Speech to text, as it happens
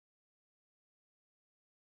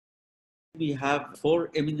we have four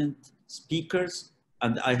eminent speakers,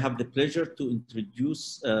 and I have the pleasure to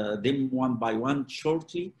introduce them one by one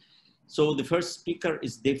shortly. So the first speaker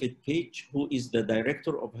is David Page, who is the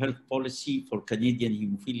Director of Health Policy for Canadian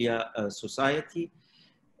Hemophilia Society.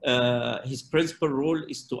 His principal role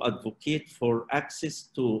is to advocate for access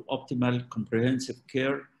to optimal comprehensive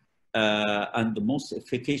care and the most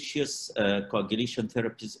efficacious coagulation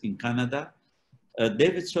therapies in Canada.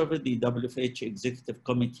 David served the WFH Executive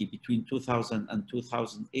Committee between 2000 and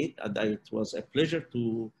 2008, and it was a pleasure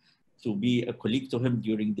to be a colleague to him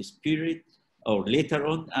during this period or later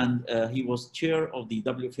on, and he was chair of the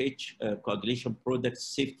WFH Coagulation Products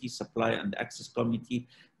Safety, Supply and Access Committee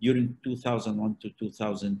during 2001 to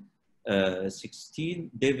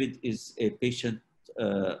 2016. David is a patient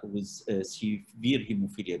with severe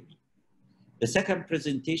hemophilia B. The second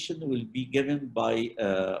presentation will be given by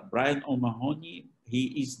Brian O'Mahony. He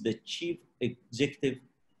is the Chief Executive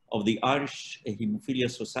of the Irish Hemophilia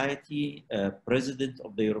Society, President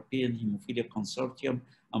of the European Hemophilia Consortium,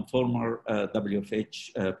 and former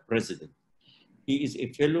WFH President. He is a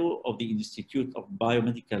fellow of the Institute of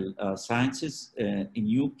Biomedical Sciences in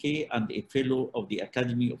UK and a fellow of the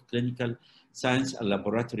Academy of Clinical Science and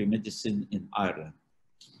Laboratory Medicine in Ireland.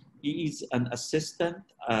 He is an assistant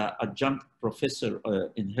adjunct professor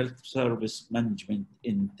in health service management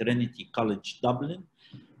in Trinity College, Dublin.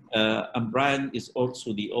 And Brian is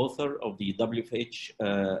also the author of the WFH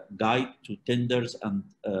Guide to Tenders and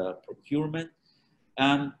Procurement.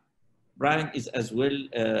 And Brian is as well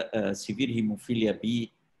a severe hemophilia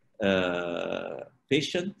B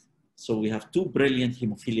patient. So we have two brilliant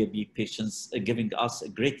hemophilia B patients giving us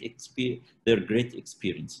their great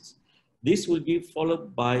experiences. This will be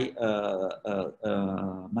followed by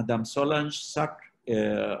Madame Solange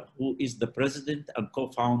Sacre, who is the president and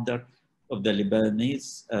co-founder of the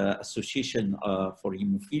Lebanese Association for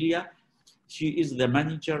Hemophilia. She is the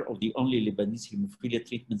manager of the only Lebanese Hemophilia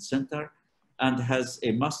Treatment Center and has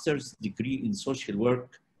a master's degree in social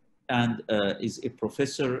work and is a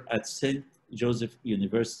professor at St. Joseph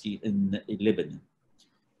University in Lebanon.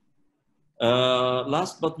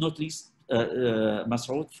 Last but not least,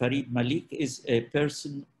 Masoud Farid Malik is a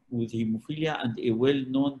person with hemophilia and a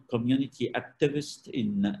well-known community activist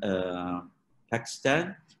in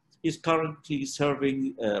Pakistan. He's currently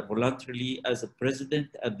serving voluntarily as a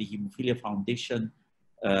president at the Hemophilia Foundation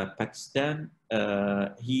Pakistan.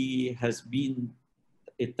 He has been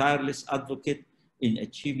a tireless advocate in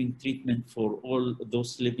achieving treatment for all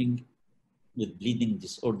those living with bleeding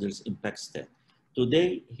disorders in Pakistan.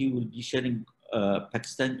 Today, he will be sharing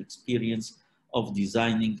Pakistan experience of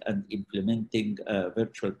designing and implementing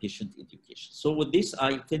virtual patient education. So with this,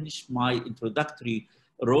 I finish my introductory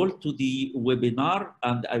role to the webinar,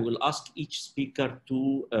 and I will ask each speaker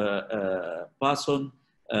to pass on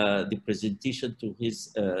the presentation to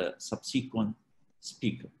his subsequent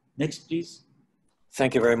speaker. Next, please.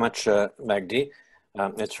 Thank you very much, Magdi.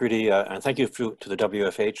 It's really, and thank you to the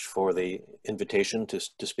WFH for the invitation to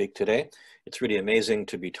speak today. It's really amazing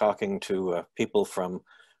to be talking to people from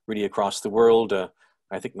really across the world.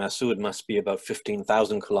 I think Masoud must be about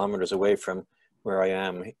 15,000 kilometers away from where I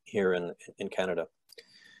am here in Canada.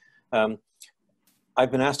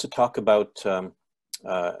 I've been asked to talk about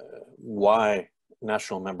why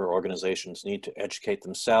national member organizations need to educate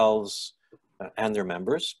themselves and their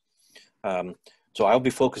members. So I'll be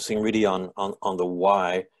focusing really on the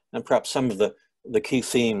why and perhaps some of the key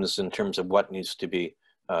themes in terms of what needs to be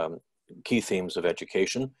key themes of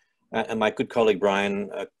education. And my good colleague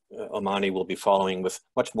Brian O'Mahony will be following with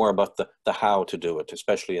much more about the how to do it,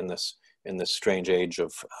 especially in this strange age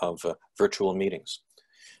of virtual meetings.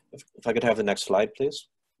 If I could have the next slide, please.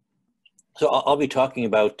 So I'll be talking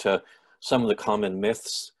about some of the common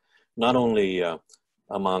myths, not only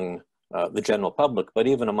among the general public, but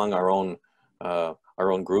even among our own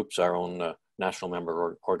groups, our own national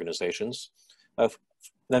member organizations.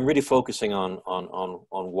 Then really focusing on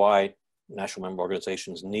why national member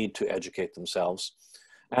organizations need to educate themselves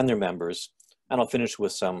and their members. And I'll finish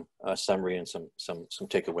with some summary and some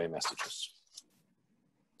takeaway messages.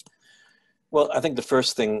 Well, I think the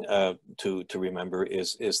first thing to remember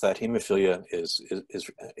is that hemophilia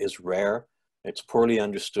is rare. It's poorly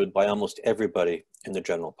understood by almost everybody in the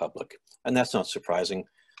general public. And that's not surprising.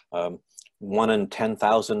 1 in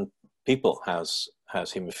 10,000 people has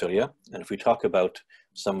hemophilia. And if we talk about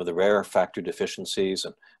some of the rare factor deficiencies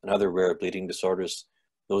and other rare bleeding disorders,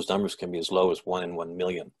 those numbers can be as low as 1 in 1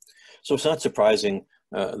 million. So it's not surprising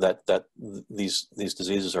that these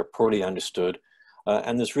diseases are poorly understood.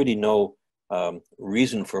 And there's really no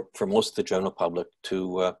reason for most of the general public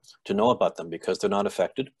to know about them because they're not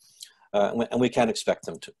affected. and we can't expect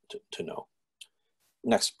them to know.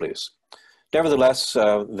 Next, please. Nevertheless,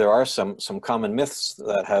 there are some common myths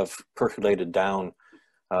that have percolated down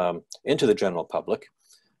into the general public.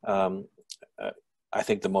 I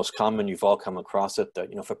think the most common, you've all come across it, that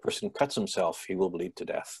if a person cuts himself, he will bleed to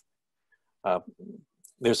death.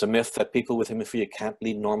 There's a myth that people with hemophilia can't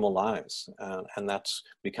lead normal lives, and that's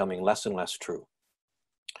becoming less and less true.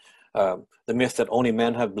 The myth that only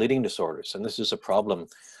men have bleeding disorders, and this is a problem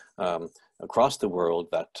across the world,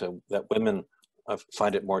 that women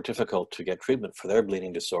find it more difficult to get treatment for their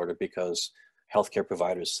bleeding disorder because healthcare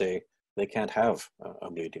providers say they can't have a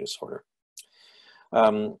bleeding disorder.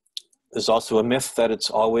 There's also a myth that it's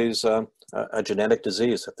always a genetic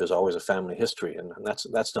disease, that there's always a family history, and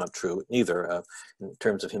that's not true either. In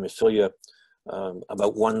terms of hemophilia,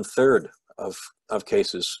 about 1/3 of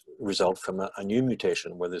cases result from a new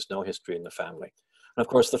mutation where there's no history in the family. And of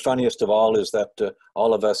course, the funniest of all is that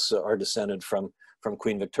all of us are descended from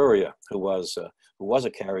Queen Victoria, who was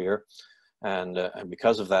a carrier, and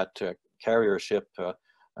because of that carriership,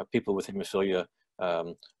 people with hemophilia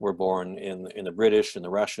were born in the British, in the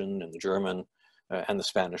Russian, in the German, and the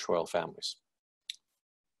Spanish royal families.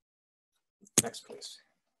 Next, please.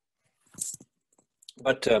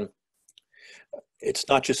 But it's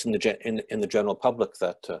not just in the general public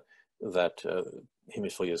that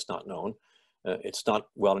hemophilia is not known. It's not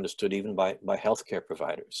well understood even by healthcare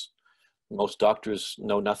providers. Most doctors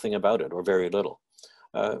know nothing about it, or very little.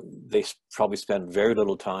 They probably spend very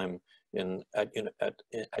little time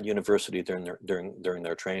at university during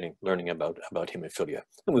their training, learning about hemophilia.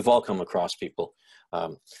 And we've all come across people,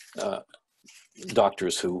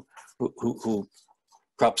 doctors who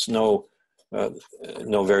perhaps know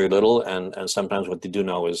very little, and sometimes what they do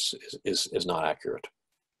know is not accurate.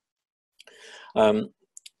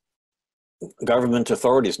 Government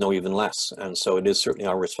authorities know even less, and so it is certainly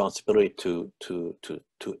our responsibility to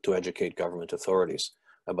educate government authorities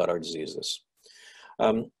about our diseases.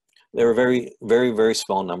 There are a very, very, very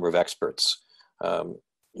small number of experts,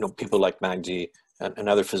 people like Magdi and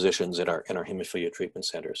other physicians in our hemophilia treatment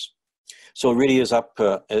centers. So it really is up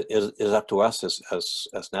to us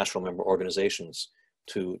as national member organizations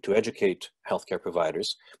to educate healthcare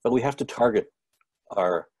providers, but we have to target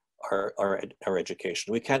our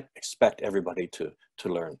education. We can't expect everybody to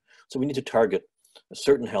learn. So we need to target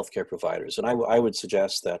certain healthcare providers. And I would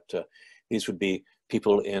suggest that these would be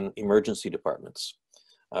people in emergency departments,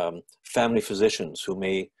 family physicians who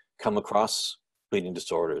may come across bleeding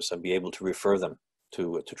disorders and be able to refer them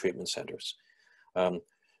to treatment centers.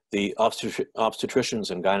 The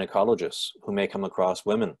obstetricians and gynecologists who may come across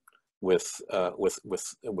women with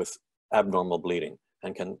abnormal bleeding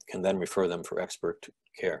and can then refer them for expert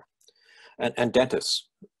care. And dentists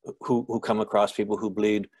who come across people who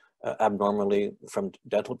bleed abnormally from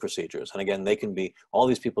dental procedures. And again, all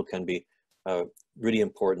these people can be really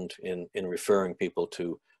important in referring people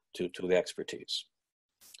to the expertise.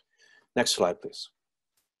 Next slide, please.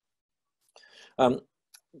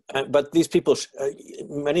 But these people,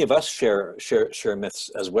 many of us share myths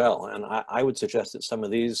as well. And I would suggest that some of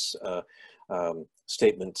these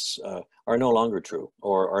statements are no longer true,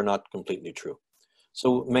 or are not completely true.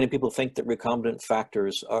 So many people think that recombinant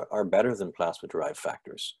factors are better than plasma-derived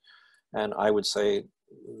factors. And I would say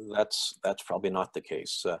that's probably not the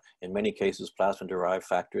case. In many cases, plasma-derived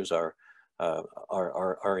factors are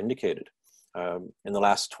indicated. In the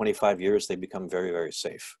last 25 years, they've become very, very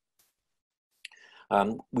safe.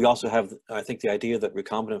 We also have, I think, the idea that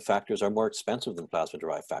recombinant factors are more expensive than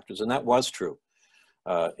plasma-derived factors, and that was true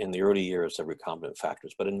in the early years of recombinant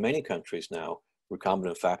factors. But in many countries now,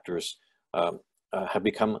 recombinant factors have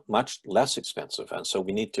become much less expensive, and so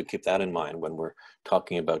we need to keep that in mind when we're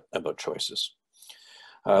talking about choices.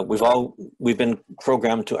 We've been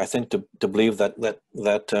programmed to, I think, to believe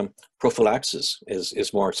that prophylaxis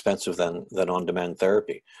is more expensive than on-demand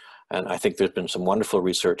therapy. And I think there's been some wonderful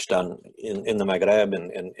research done in the Maghreb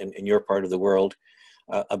and in your part of the world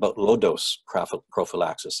about low-dose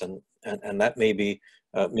prophylaxis, and that may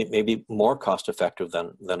be more cost-effective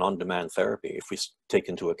than on-demand therapy if we take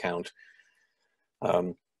into account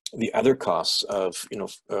the other costs of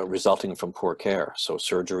resulting from poor care, so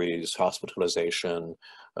surgeries, hospitalization,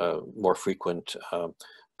 more frequent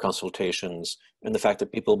consultations, and the fact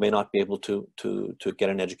that people may not be able to get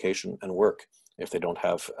an education and work if they don't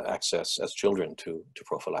have access as children to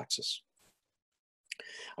prophylaxis.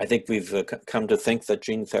 I think we've come to think that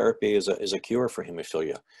gene therapy is a cure for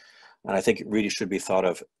hemophilia, and I think it really should be thought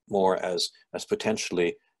of more as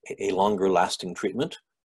potentially a longer lasting treatment,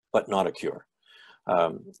 but not a cure.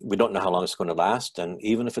 We don't know how long it's going to last, and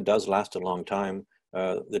even if it does last a long time,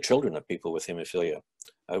 the children of people with hemophilia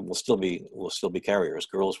will still be carriers.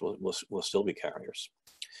 Girls will still be carriers.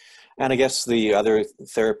 And I guess the other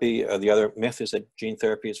therapy, the other myth is that gene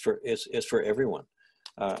therapy is for everyone.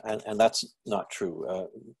 And that's not true.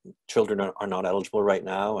 Children are not eligible right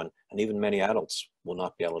now, and even many adults will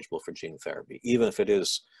not be eligible for gene therapy, even if it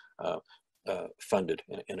is funded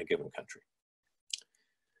in a given country.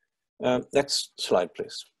 Next slide,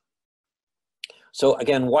 please. So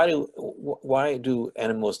again, why do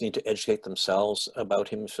animals need to educate themselves about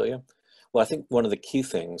hemophilia? Well, I think one of the key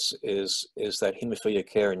things is that hemophilia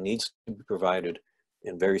care needs to be provided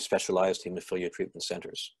in very specialized hemophilia treatment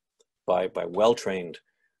centers by well-trained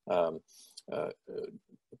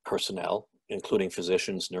personnel, including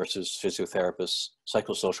physicians, nurses, physiotherapists,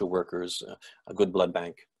 psychosocial workers, a good blood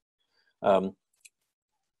bank.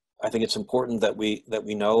 I think it's important that we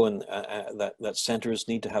know and that centers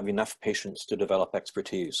need to have enough patients to develop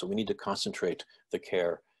expertise. So we need to concentrate the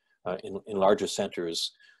care in larger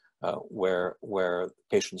centers where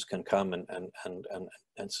patients can come and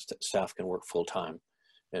staff can work full time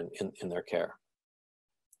in their care.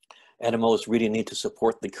 NMOs really need to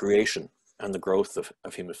support the creation and the growth of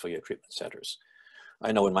hemophilia treatment centers.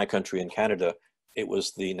 I know in my country, in Canada, it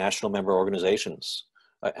was the national member organizations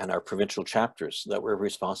and our provincial chapters that were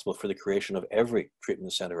responsible for the creation of every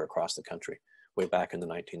treatment center across the country way back in the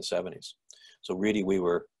 1970s. So really we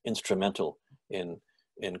were instrumental in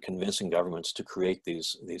convincing governments to create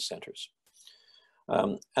these centers.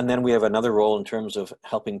 And then we have another role in terms of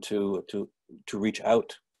helping to reach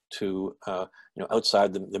out to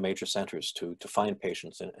outside the major centers to find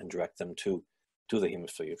patients and direct them to the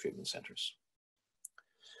hemophilia treatment centers.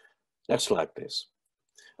 Next slide, please.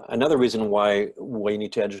 Another reason why we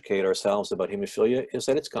need to educate ourselves about hemophilia is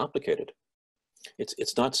that it's complicated.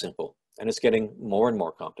 It's not simple, and it's getting more and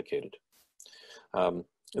more complicated.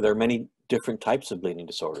 There are many different types of bleeding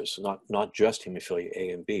disorders, not just hemophilia A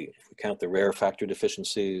and B. If we count the rare factor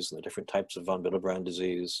deficiencies and the different types of von Willebrand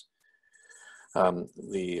disease,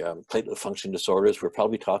 the platelet function disorders, we're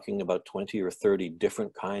probably talking about 20 or 30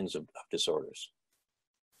 different kinds of disorders.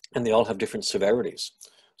 And they all have different severities.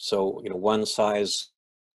 So, one size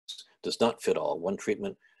does not fit all. One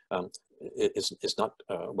treatment is not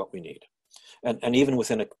what we need. And even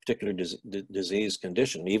within a particular disease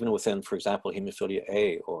condition, even within, for example, hemophilia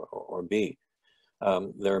A or B,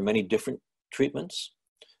 there are many different treatments,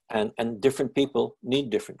 and different people need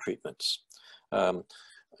different treatments.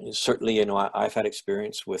 Certainly, I've had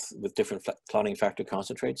experience with different clotting factor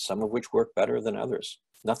concentrates, some of which work better than others.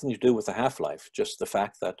 Nothing to do with the half-life, just the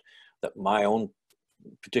fact that my own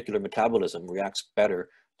particular metabolism reacts better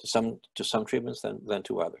to some treatments than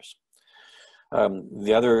to others.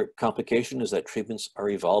 The other complication is that treatments are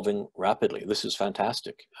evolving rapidly. This is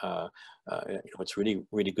fantastic. It's really,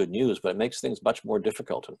 really good news, but it makes things much more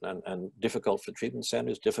difficult and difficult for treatment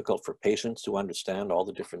centers, difficult for patients to understand all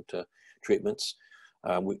the different treatments.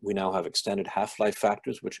 We now have extended half-life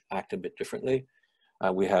factors, which act a bit differently.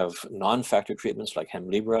 We have non-factor treatments like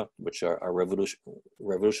Hemlibra, which are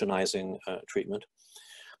revolutionizing treatment.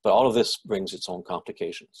 But all of this brings its own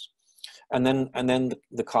complications. And then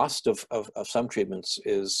the cost of some treatments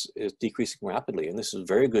is decreasing rapidly. And this is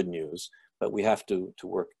very good news, but we have to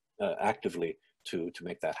work actively to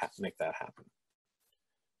make that happen.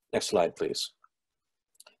 Next slide, please.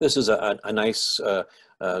 This is a nice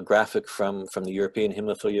graphic from the European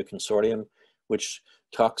Hemophilia Consortium, which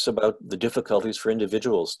talks about the difficulties for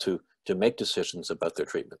individuals to make decisions about their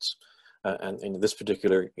treatments. And this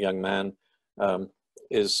particular young man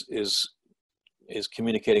is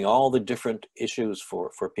communicating all the different issues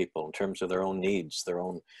for people in terms of their own needs, their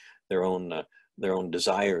own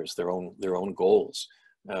desires, their own goals,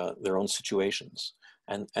 their own situations,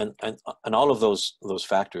 and all of those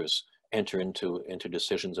factors enter into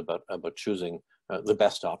decisions about choosing the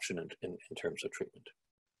best option in terms of treatment.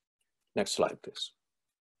 Next slide, please.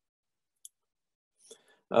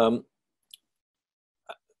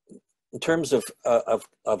 In terms of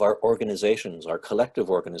our organizations, our collective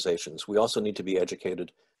organizations, we also need to be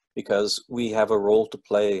educated because we have a role to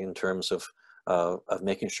play in terms of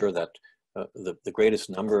making sure that the greatest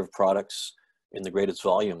number of products in the greatest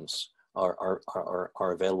volumes are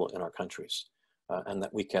available in our countries, and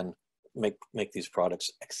that we can make these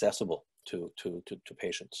products accessible to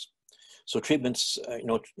patients. So treatments,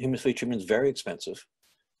 hemophilia treatment is very expensive,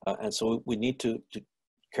 and so we need to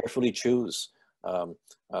carefully choose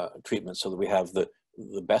treatments so that we have the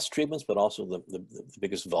best treatments, but also the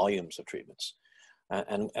biggest volumes of treatments.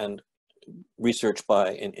 And research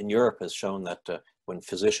in Europe has shown that when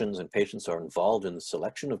physicians and patients are involved in the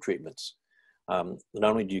selection of treatments,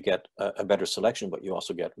 not only do you get a better selection, but you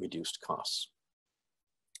also get reduced costs.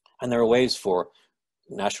 And there are ways for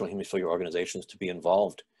national hemophilia organizations to be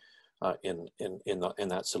involved in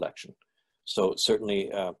that selection. So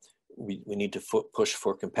certainly we need to push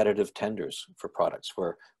for competitive tenders for products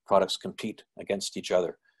where products compete against each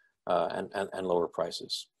other and lower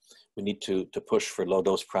prices. We need to push for low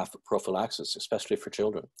dose prophylaxis, especially for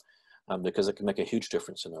children, because it can make a huge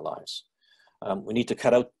difference in their lives. We need to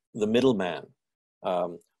cut out the middleman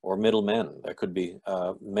or middlemen. There could be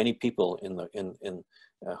many people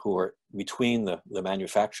who are between the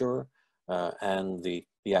manufacturer and the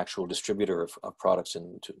actual distributor of products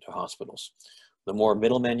into hospitals. The more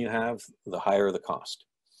middlemen you have, the higher the cost.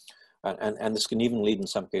 And this can even lead in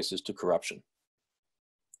some cases to corruption.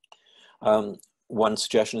 One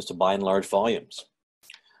suggestion is to buy in large volumes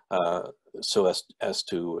so as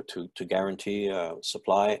to guarantee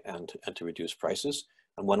supply and to reduce prices.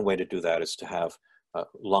 And one way to do that is to have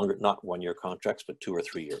longer, not 1-year contracts, but 2 or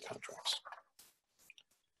 3 year contracts.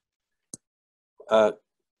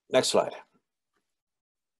 Next slide.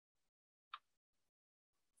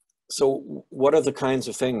 So what are the kinds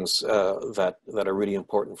of things that are really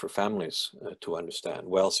important for families to understand?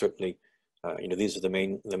 Well, certainly, these are the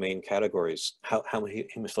main categories. How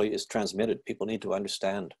hemophilia is transmitted. People need to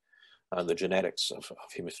understand the genetics of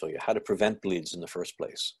hemophilia, how to prevent bleeds in the first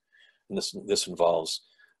place. And this involves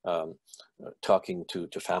talking to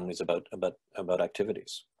families about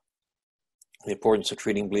activities. The importance of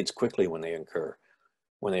treating bleeds quickly when they occur,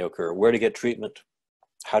 where to get treatment,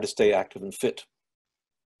 how to stay active and fit.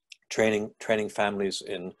 Training families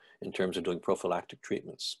in terms of doing prophylactic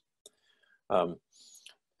treatments, and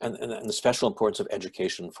the special importance of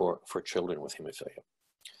education for children with hemophilia.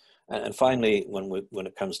 And finally, when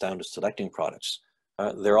it comes down to selecting products,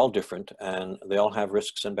 they're all different and they all have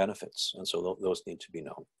risks and benefits, and so those need to be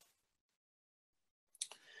known.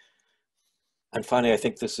 And finally, I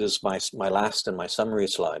think this is my last and my summary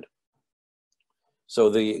slide. So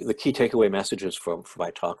the key takeaway messages from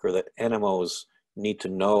my talk are that NMOs need to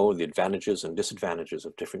know the advantages and disadvantages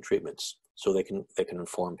of different treatments so they can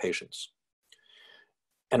inform patients.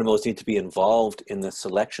 NMOs need to be involved in the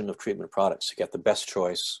selection of treatment products to get the best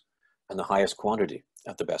choice and the highest quantity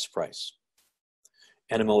at the best price.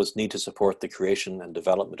 NMOs need to support the creation and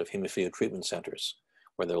development of hemophilia treatment centers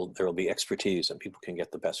where there will be expertise and people can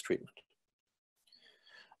get the best treatment.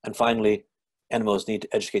 And finally, NMOs need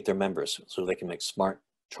to educate their members so they can make smart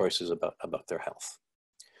choices about their health.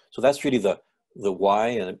 So that's really the why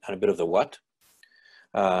and a bit of the what.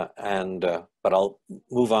 But I'll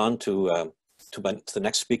move on to the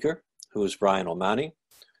next speaker, who is Brian O'Mahony.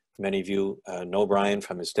 Many of you know Brian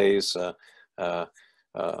from his days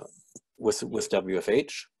with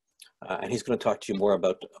WFH, and he's going to talk to you more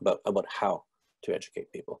about how to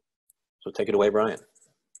educate people. So take it away, Brian.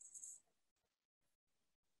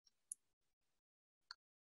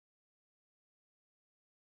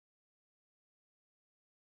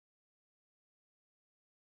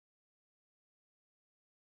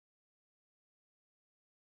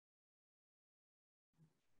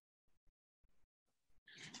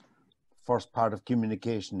 First part of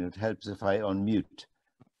communication, it helps if I unmute.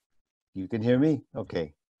 You can hear me?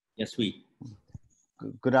 Okay. Yes, we.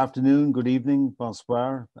 Good afternoon, good evening,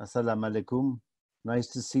 bonsoir, assalamu alaikum. Nice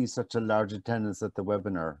to see such a large attendance at the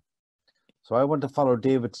webinar. So I want to follow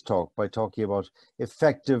David's talk by talking about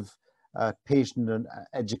effective patient and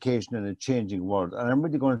education in a changing world. And I'm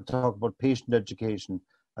really going to talk about patient education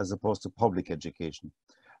as opposed to public education.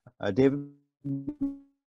 David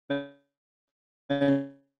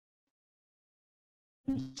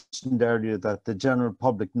mentioned earlier that the general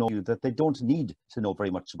public know that they don't need to know very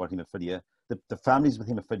much about hemophilia. The families with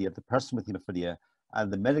hemophilia, the person with hemophilia,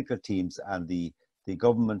 and the medical teams and the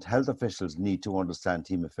government health officials need to understand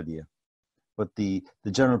hemophilia. But the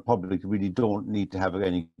general public really don't need to have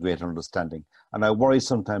any great understanding. And I worry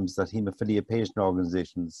sometimes that hemophilia patient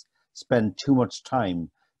organizations spend too much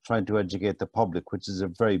time trying to educate the public, which is a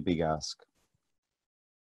very big ask.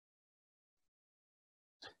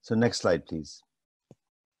 So next slide, please.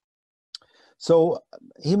 So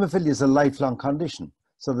hemophilia is a lifelong condition.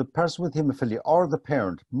 So the person with hemophilia or the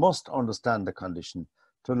parent must understand the condition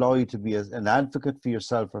to allow you to be an advocate for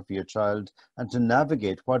yourself or for your child and to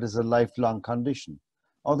navigate what is a lifelong condition.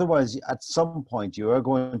 Otherwise, at some point, you are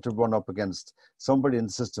going to run up against somebody in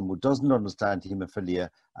the system who doesn't understand hemophilia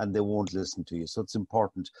and they won't listen to you. So it's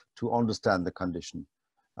important to understand the condition.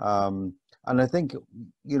 And I think,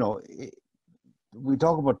 you know, we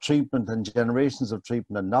talk about treatment and generations of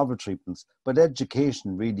treatment and novel treatments, but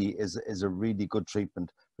education really is a really good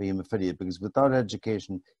treatment for hemophilia, because without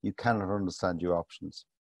education, you cannot understand your options.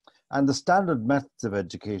 And the standard methods of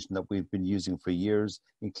education that we've been using for years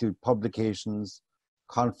include publications,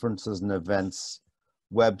 conferences and events,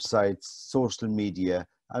 websites, social media,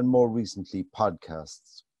 and more recently,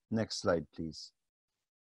 podcasts. Next slide, please.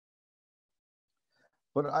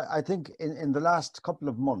 But I think in the last couple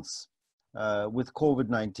of months, with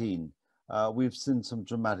COVID-19, we've seen some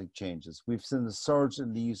dramatic changes. We've seen a surge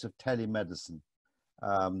in the use of telemedicine,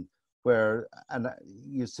 where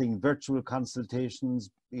you're seeing virtual consultations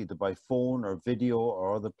either by phone or video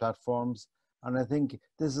or other platforms. And I think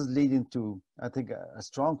this is leading to, I think, a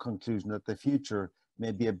strong conclusion that the future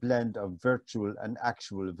may be a blend of virtual and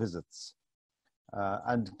actual visits.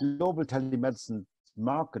 And global telemedicine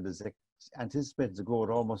market is anticipated to grow at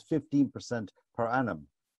almost 15% per annum.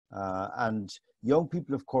 And young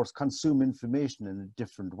people, of course, consume information in a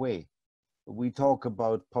different way. We talk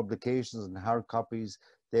about publications and hard copies.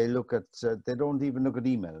 They look at, they don't even look at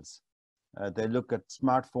emails. They look at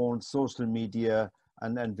smartphones, social media,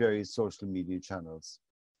 and various social media channels.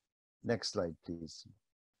 Next slide, please.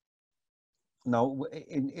 Now,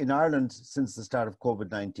 in Ireland, since the start of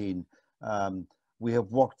COVID-19, we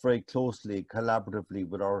have worked very closely, collaboratively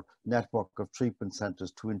with our network of treatment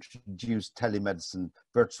centres to introduce telemedicine,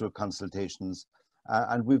 virtual consultations.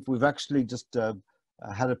 And we've actually just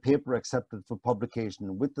had a paper accepted for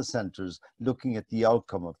publication with the centres looking at the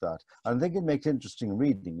outcome of that. And I think it makes interesting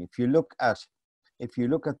reading. If you look at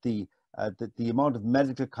the amount of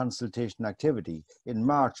medical consultation activity in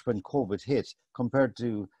March when COVID hit compared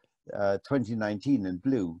to 2019 in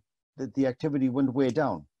blue, the activity went way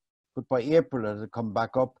down. But by April it had come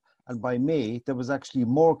back up, and by May there was actually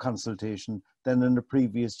more consultation than in the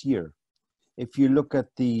previous year. If you look at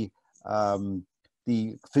the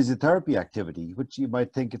physiotherapy activity, which you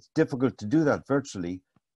might think it's difficult to do that virtually,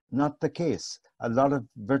 not the case. A lot of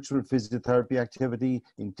virtual physiotherapy activity,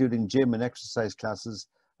 including gym and exercise classes,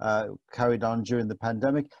 carried on during the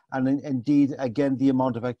pandemic, and indeed, again, the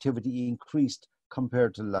amount of activity increased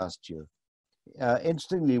compared to last year.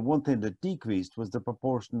 Interestingly, one thing that decreased was the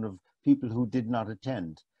proportion of people who did not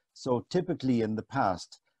attend. So typically in the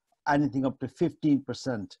past, anything up to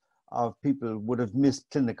 15% of people would have missed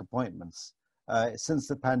clinic appointments. Since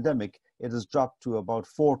the pandemic, it has dropped to about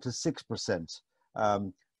 4 to 6%,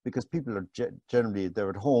 because people are generally, they're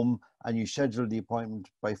at home and you schedule the appointment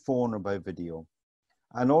by phone or by video.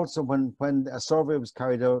 And also when a survey was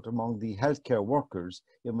carried out among the healthcare workers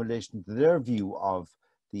in relation to their view of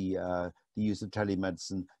the use of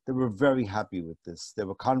telemedicine, they were very happy with this. They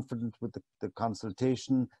were confident with the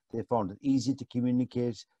consultation. They found it easy to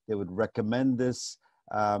communicate. They would recommend this.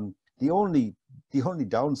 The only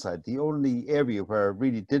downside, the only area where it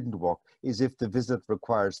really didn't work is if the visit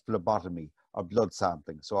requires phlebotomy or blood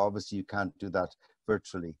sampling. So obviously you can't do that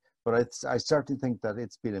virtually. But I certainly think that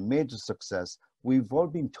it's been a major success. We've all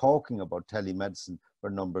been talking about telemedicine for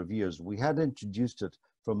a number of years. We had introduced it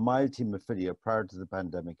for mild hemophilia prior to the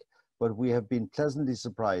pandemic, but we have been pleasantly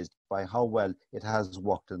surprised by how well it has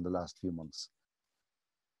worked in the last few months.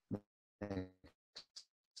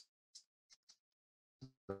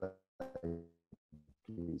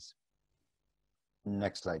 Please.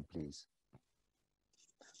 Next slide, please.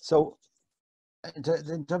 So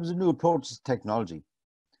in terms of new approaches to technology,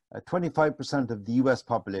 25% of the US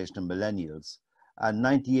population are millennials, and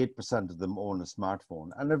 98% of them own a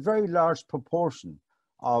smartphone. And a very large proportion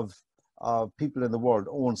of people in the world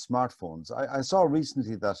own smartphones. I saw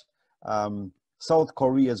recently that South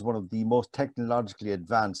Korea is one of the most technologically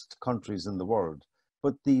advanced countries in the world,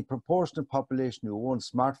 but the proportion of population who own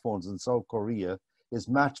smartphones in South Korea is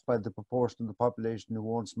matched by the proportion of the population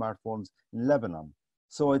who own smartphones in Lebanon.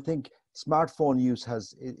 So I think smartphone use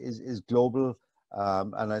is global.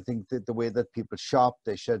 And I think that the way that people shop,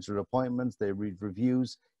 they schedule appointments, they read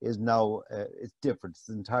reviews is now, it's different. It's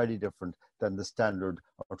entirely different than the standard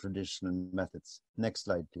or traditional methods. Next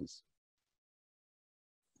slide, please.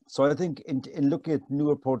 So I think in looking at new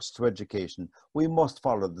approaches to education, we must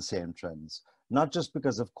follow the same trends, not just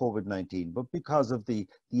because of COVID-19, but because of the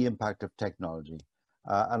impact of technology.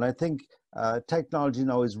 And I think technology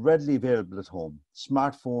now is readily available at home.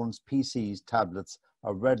 Smartphones, PCs, tablets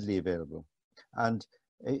are readily available. And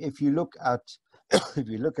if you look at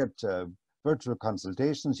virtual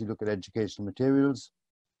consultations, you look at educational materials,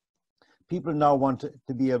 people now want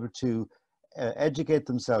to be able to educate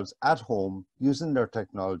themselves at home using their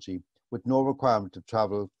technology with no requirement to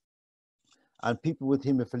travel. And people with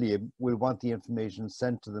hemophilia will want the information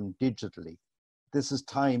sent to them digitally. This is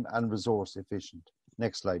time and resource efficient.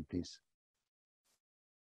 Next slide, please.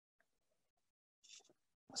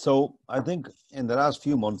 So I think in the last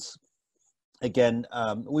few months, again,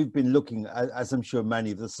 we've been looking, as I'm sure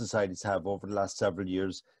many of the societies have over the last several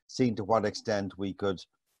years, seeing to what extent we could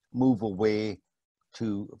move away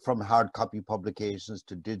from hard copy publications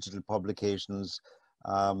to digital publications.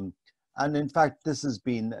 And in fact, this has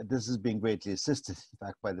been greatly assisted, in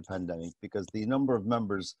fact, by the pandemic, because the number of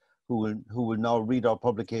members who will now read our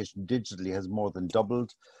publication digitally has more than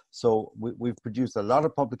doubled. So we've produced a lot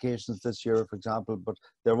of publications this year, for example, but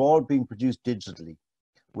they're all being produced digitally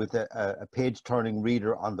with a page turning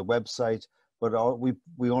reader on the website, but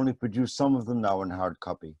we only produce some of them now in hard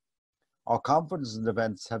copy. Our conferences and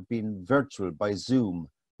events have been virtual by Zoom,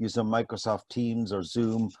 using Microsoft Teams or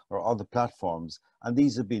Zoom or other platforms, and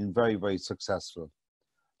these have been very, very successful.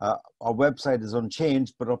 Our website is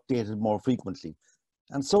unchanged, but updated more frequently.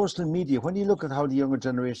 And social media, when you look at how the younger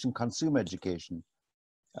generation consume education,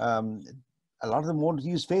 a lot of them won't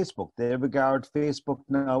use Facebook. They regard Facebook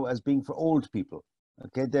now as being for old people.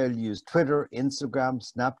 Okay, they'll use Twitter, Instagram,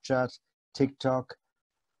 Snapchat, TikTok,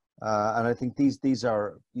 and I think these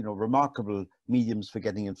are, you know, remarkable mediums for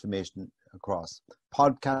getting information across.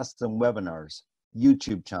 Podcasts and webinars,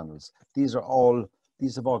 YouTube channels. These have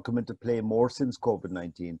all come into play more since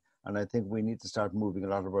COVID-19, and I think we need to start moving a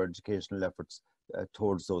lot of our educational efforts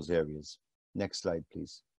towards those areas. Next slide,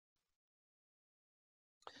 please.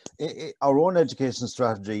 Our own education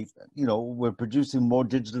strategy, you know, we're producing more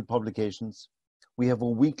digital publications. We have a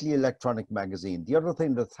weekly electronic magazine. The other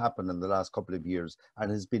thing that's happened in the last couple of years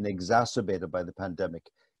and has been exacerbated by the pandemic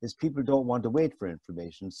is people don't want to wait for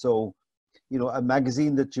information. So, you know, a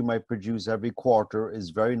magazine that you might produce every quarter is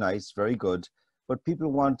very nice, very good, but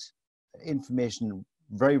people want information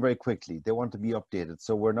very, very quickly. They want to be updated.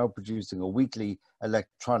 So we're now producing a weekly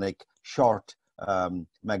electronic short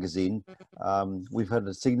magazine. We've had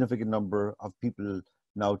a significant number of people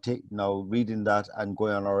now reading that and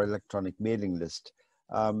going on our electronic mailing list.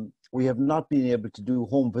 We have not been able to do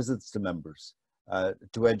home visits to members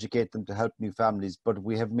to educate them, to help new families, but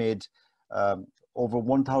we have made over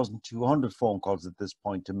 1,200 phone calls at this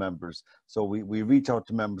point to members. So we reach out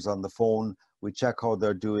to members on the phone, we check how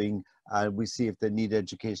they're doing, and we see if they need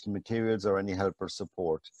educational materials or any help or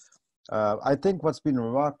support. I think what's been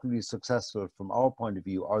remarkably successful from our point of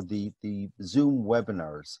view are the Zoom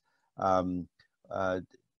webinars.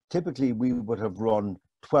 Typically, we would have run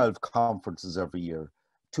 12 conferences every year,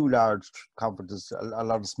 2 large conferences, a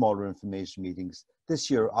lot of smaller information meetings. This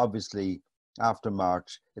year, obviously, after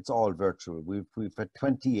March, it's all virtual. We've had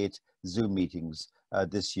 28 Zoom meetings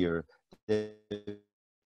this year. They've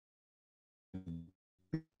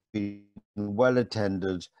been well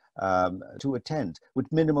attended to attend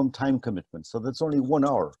with minimum time commitments. So that's only 1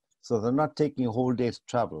 hour. So they're not taking a whole day to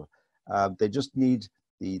travel. They just need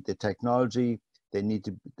the technology. They need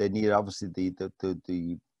obviously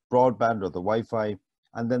the broadband or the Wi-Fi,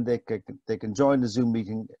 and then they can join the Zoom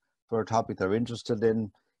meeting for a topic they're interested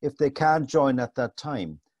in. If they can't join at that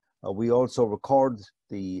time, we also record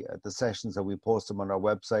the sessions and we post them on our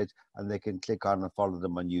website, and they can click on and follow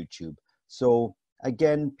them on YouTube. So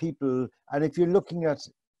again, people, and if you're looking at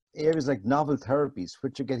areas like novel therapies,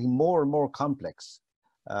 which are getting more and more complex,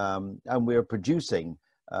 and we're producing,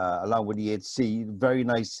 along with EHC, very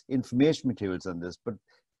nice information materials on this, but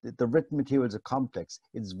the written materials are complex.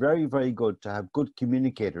 It's very, very good to have good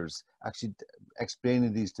communicators actually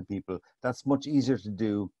explaining these to people. That's much easier to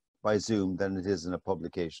do by Zoom than it is in a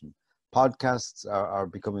publication. Podcasts are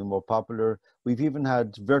becoming more popular. We've even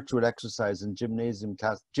had virtual exercise and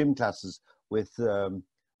gym classes with a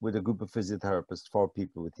group of physiotherapists for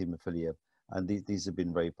people with hemophilia, and these have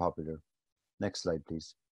been very popular. Next slide,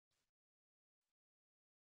 please.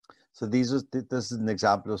 So this is an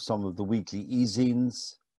example of some of the weekly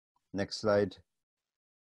e-zines. Next slide.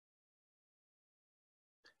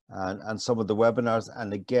 And some of the webinars.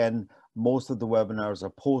 And again, most of the webinars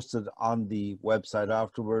are posted on the website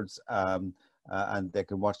afterwards, and they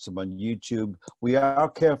can watch them on YouTube. We are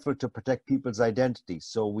careful to protect people's identity.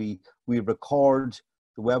 So we record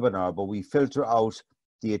the webinar, but we filter out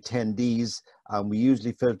the attendees, and we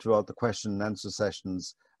usually filter out the question and answer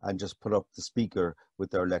sessions and just put up the speaker with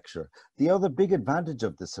their lecture. The other big advantage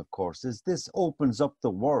of this, of course, is this opens up the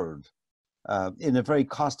world in a very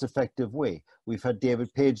cost-effective way. We've had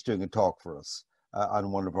David Page doing a talk for us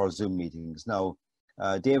on one of our Zoom meetings. Now,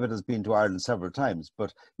 David has been to Ireland several times,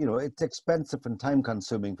 but you know, it's expensive and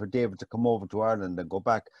time-consuming for David to come over to Ireland and go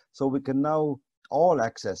back. So we can now all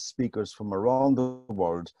access speakers from around the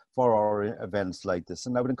world for our events like this.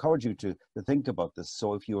 And I would encourage you to think about this.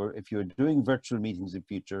 So if you're doing virtual meetings in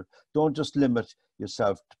future, don't just limit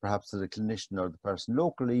yourself to perhaps to the clinician or the person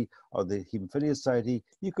locally or the Haemophilia Society.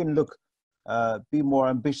 You can look, be more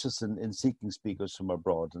ambitious in seeking speakers from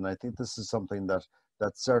abroad. And I think this is something that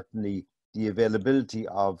certainly the availability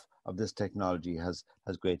of this technology has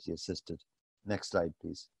greatly assisted. Next slide,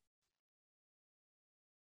 please.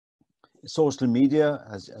 Social media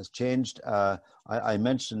has changed. I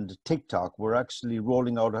mentioned TikTok. We're actually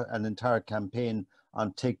rolling out an entire campaign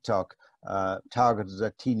on TikTok targeted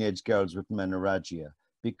at teenage girls with menorrhagia,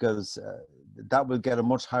 because that will get a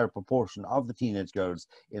much higher proportion of the teenage girls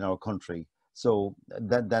in our country, so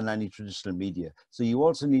than any traditional media. So you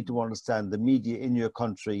also need to understand the media in your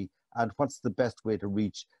country and what's the best way to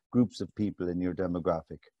reach groups of people in your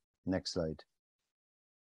demographic. Next slide.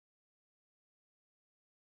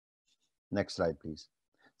 Next slide, please.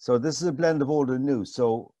 So this is a blend of old and new.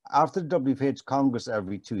 So after the WFH Congress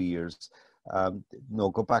every 2 years, no,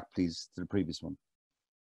 go back, please, to the previous one.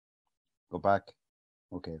 Go back.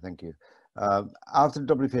 Okay, thank you. After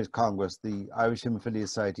the WFH Congress, the Irish Haemophilia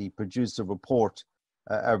Society produced a report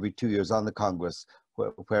every 2 years on the Congress,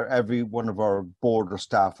 where every one of our board or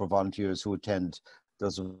staff or volunteers who attend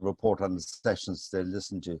does a report on the sessions they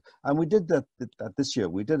listen to. And we did that this year.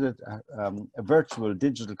 We did a virtual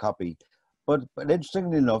digital copy. But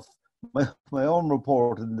interestingly enough, my own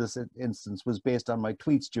report in this instance was based on my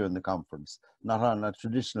tweets during the conference, not on a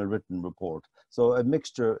traditional written report. So a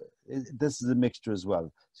mixture, this is a mixture as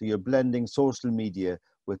well. So you're blending social media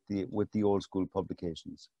with the old school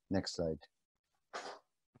publications. Next slide.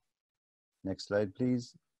 Next slide,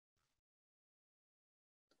 please.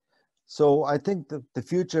 So I think that the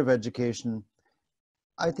future of education,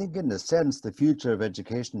 I think in a sense, the future of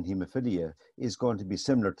education in haemophilia is going to be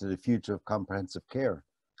similar to the future of comprehensive care.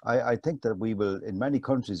 I think that we will, in many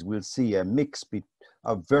countries, we'll see a mix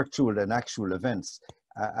of virtual and actual events,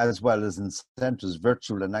 as well as in centres,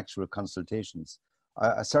 virtual and actual consultations.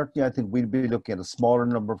 Certainly, I think we'll be looking at a smaller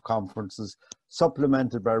number of conferences,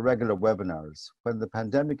 supplemented by regular webinars. When the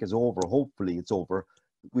pandemic is over, hopefully it's over,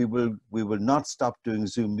 we will not stop doing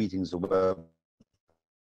Zoom meetings or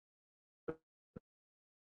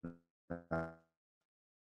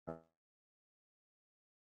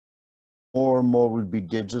more and more will be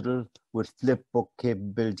digital with flipbook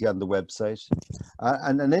capability on the website.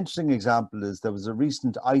 And an interesting example is there was a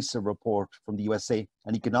recent ISA report from the USA,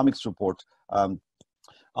 an economics report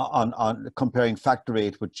on comparing factor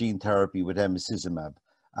VIII with gene therapy with emicizumab.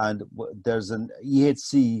 And there's an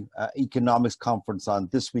EHC economics conference on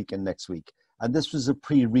this week and next week. And this was a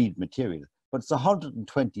pre-read material, but it's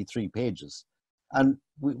 123 pages. And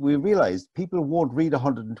we realized people won't read a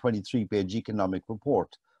 123-page economic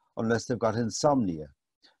report unless they've got insomnia.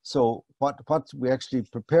 So what we actually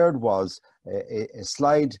prepared was a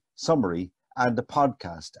slide summary and a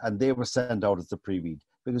podcast, and they were sent out as a pre-read,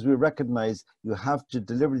 because we recognize you have to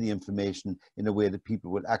deliver the information in a way that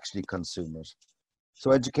people will actually consume it.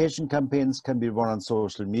 So education campaigns can be run on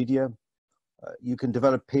social media. You can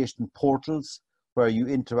develop patient portals where you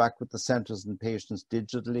interact with the centers and patients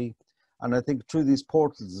digitally. And I think through these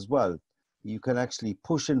portals as well, you can actually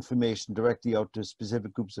push information directly out to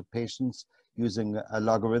specific groups of patients using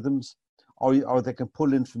logarithms, or they can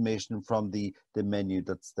pull information from the menu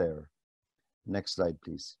that's there. Next slide,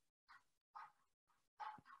 please.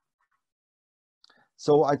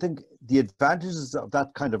 So I think the advantages of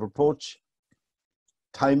that kind of approach: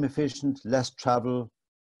 time efficient, less travel,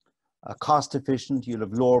 cost efficient, you'll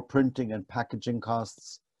have lower printing and packaging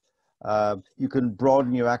costs. You can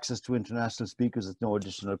broaden your access to international speakers at no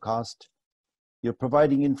additional cost. You're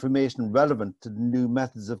providing information relevant to the new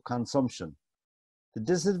methods of consumption. The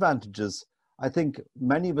disadvantages, I think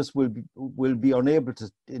many of us will be unable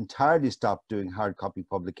to entirely stop doing hard copy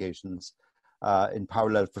publications in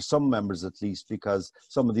parallel, for some members at least, because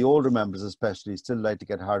some of the older members especially still like to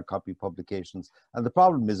get hard copy publications. And the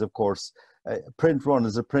problem is, of course, a print run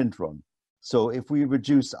is a print run. So if we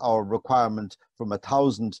reduce our requirement from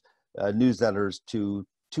 1,000 newsletters to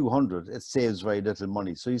 200, it saves very little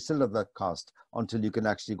money. So you still have that cost until you can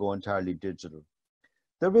actually go entirely digital.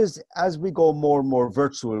 There is, as we go more and more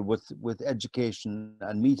virtual with education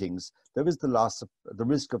and meetings, there is the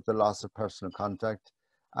risk of the loss of personal contact,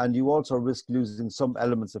 and you also risk losing some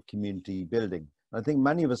elements of community building. I think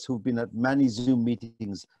many of us who've been at many Zoom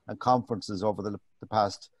meetings and conferences over the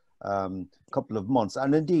past couple of months,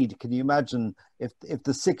 and indeed, can you imagine if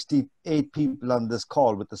the 68 people on this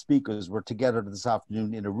call with the speakers were together this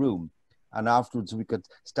afternoon in a room, and afterwards we could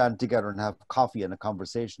stand together and have coffee and a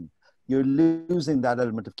conversation? You're losing that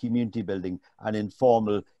element of community building and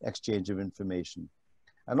informal exchange of information.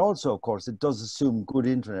 And also, of course, it does assume good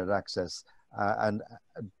internet access,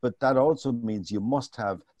 but that also means you must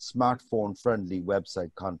have smartphone-friendly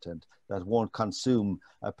website content that won't consume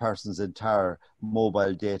a person's entire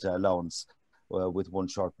mobile data allowance with one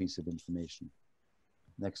short piece of information.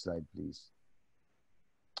 Next slide, please.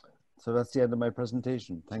 So that's the end of my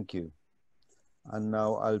presentation. Thank you. And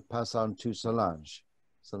now I'll pass on to Solange.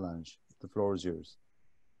 Solange, the floor is yours.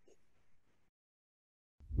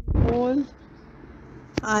 all.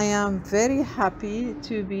 I am very happy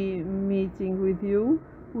to be meeting with you.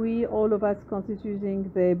 We, all of us, constituting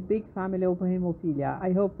the big family of hemophilia.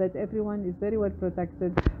 I hope that everyone is very well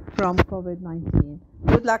protected from COVID-19.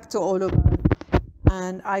 Good luck to all of us,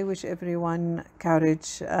 and I wish everyone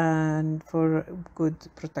courage and for good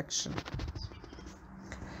protection.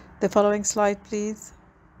 The following slide, please.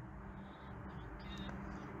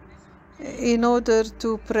 In order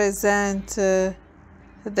to present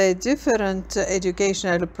the different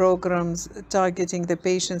educational programs targeting the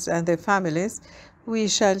patients and their families, we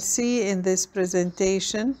shall see in this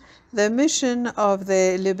presentation the mission of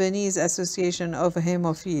the Lebanese Association of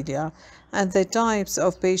Hemophilia and the types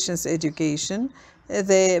of patients' education,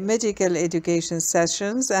 the medical education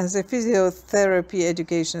sessions and the physiotherapy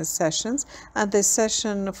education sessions, and the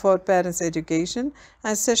session for parents' education,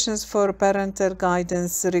 and sessions for parental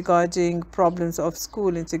guidance regarding problems of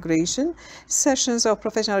school integration, sessions of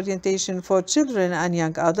professional orientation for children and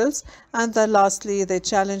young adults, and then lastly, the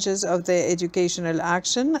challenges of the educational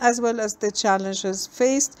action, as well as the challenges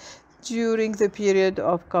faced during the period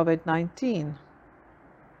of COVID-19.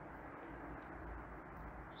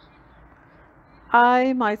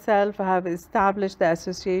 I myself have established the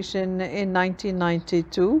association in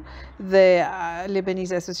 1992, the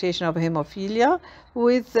Lebanese Association of Hemophilia,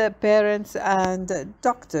 with parents and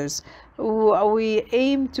doctors. We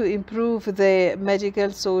aim to improve the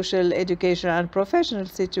medical, social, educational, and professional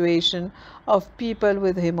situation of people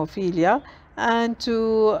with hemophilia, and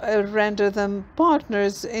to render them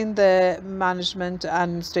partners in the management and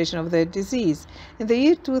administration of their disease. In the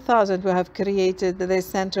year 2000, we have created the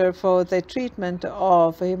Center for the Treatment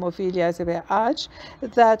of Hemophilia (CPH)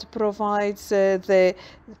 that provides the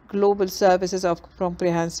global services of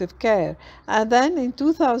comprehensive care. And then in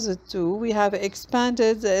 2002, we have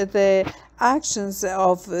expanded the actions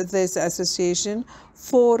of this association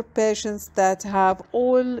for patients that have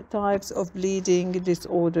all types of bleeding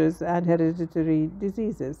disorders and hereditary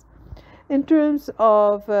diseases. In terms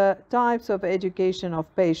of types of education of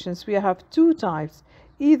patients, we have two types.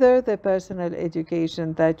 Either the personal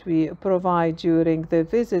education that we provide during the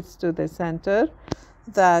visits to the center,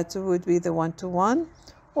 that would be the one-to-one,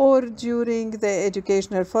 or during the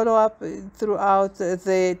educational follow-up throughout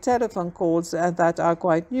the telephone calls, and that are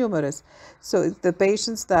quite numerous. So the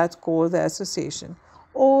patients that call the association,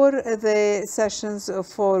 or the sessions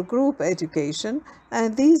for group education,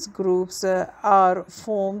 and these groups are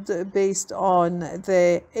formed based on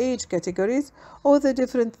the age categories or the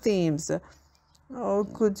different themes.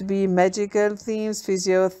 Could be medical themes,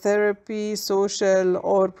 physiotherapy, social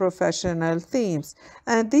or professional themes.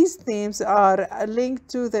 And these themes are linked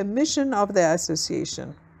to the mission of the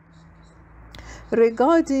association.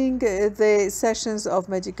 Regarding the sessions of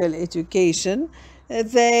medical education,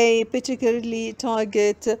 they particularly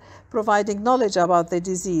target providing knowledge about the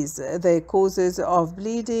disease, the causes of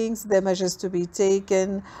bleedings, the measures to be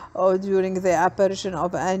taken during the apparition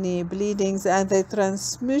of any bleedings, and the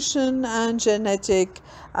transmission and genetic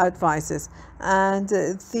advices. And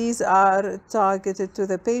these are targeted to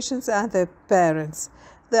the patients and the parents.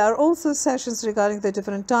 There are also sessions regarding the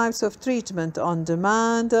different types of treatment on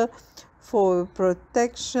demand for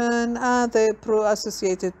protection and the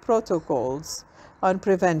associated protocols on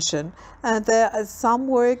prevention. And there is some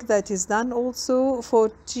work that is done also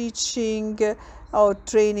for teaching or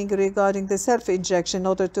training regarding the self-injection in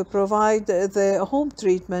order to provide the home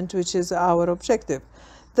treatment, which is our objective.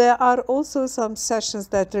 There are also some sessions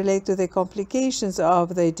that relate to the complications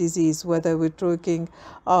of the disease, whether we're talking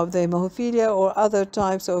of the hemophilia or other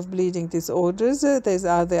types of bleeding disorders. These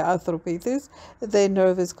are the arthropathies, the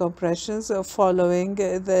nervous compressions following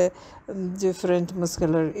the different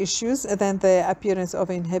muscular issues, and then the appearance of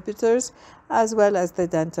inhibitors, as well as the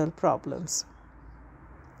dental problems.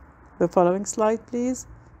 The following slide, please.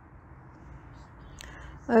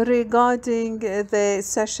 Regarding the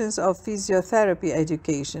sessions of physiotherapy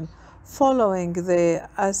education, following the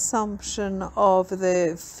assumption of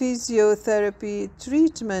the physiotherapy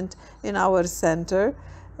treatment in our center,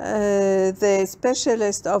 the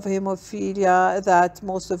specialist of hemophilia that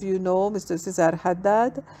most of you know, Mr. Cesar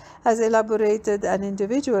Haddad, has elaborated an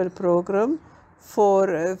individual program for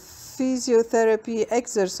physiotherapy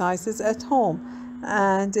exercises at home,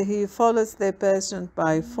 and he follows the patient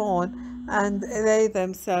by phone, and they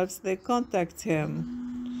themselves, they contact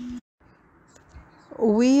him.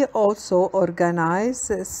 We also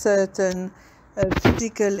organize certain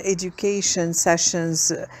physical education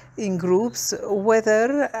sessions in groups,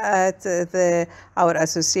 whether at our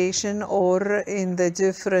association or in the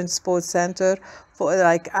different sports center, for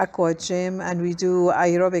like aqua gym, and we do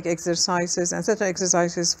aerobic exercises and certain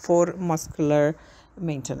exercises for muscular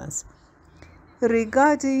maintenance.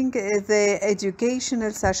 Regarding the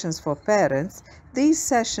educational sessions for parents, these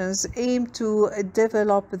sessions aim to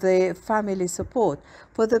develop the family support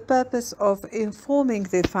for the purpose of informing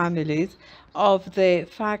the families of the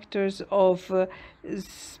factors of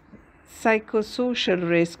psychosocial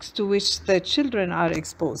risks to which the children are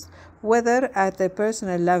exposed, whether at the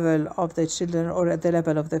personal level of the children or at the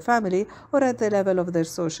level of the family or at the level of their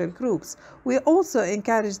social groups. We also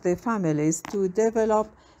encourage the families to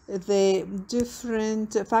develop the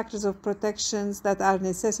different factors of protections that are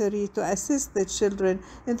necessary to assist the children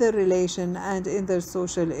in their relation and in their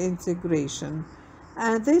social integration.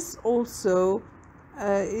 And this also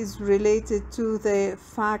is related to the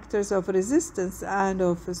factors of resistance and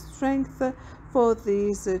of strength for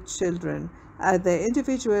these children at the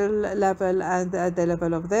individual level and at the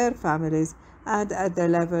level of their families and at the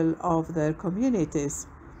level of their communities.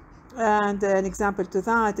 And an example to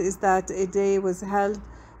that is that a day was held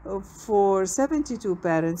for 72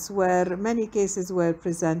 parents where many cases were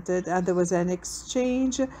presented, and there was an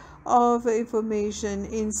exchange of information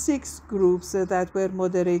in 6 groups that were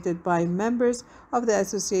moderated by members of the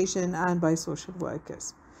association and by social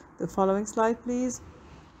workers. The following slide, please.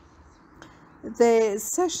 The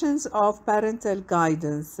sessions of parental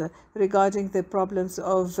guidance regarding the problems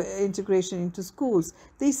of integration into schools.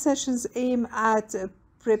 These sessions aim at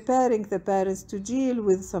preparing the parents to deal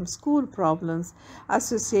with some school problems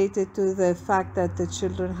associated to the fact that the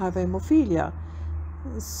children have hemophilia.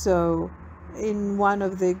 So in one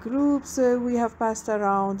of the groups, we have passed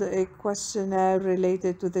around a questionnaire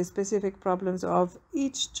related to the specific problems of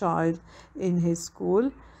each child in his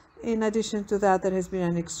school. In addition to that, there has been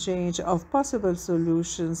an exchange of possible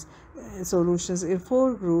solutions in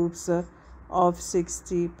 4 groups of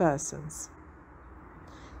 60 persons.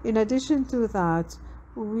 In addition to that,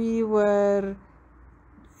 we were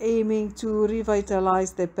aiming to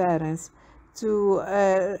revitalize the parents, to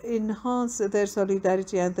enhance their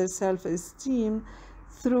solidarity and their self-esteem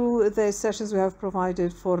through the sessions we have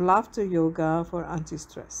provided for laughter yoga for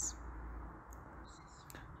anti-stress.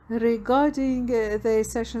 Regarding the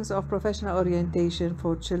sessions of professional orientation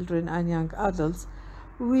for children and young adults,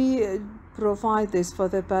 we provide this for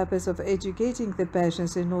the purpose of educating the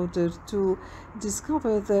patients in order to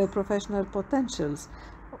discover their professional potentials,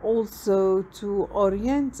 also to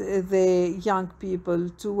orient the young people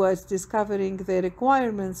towards discovering the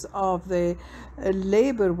requirements of the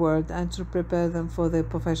labor world and to prepare them for their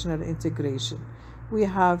professional integration. We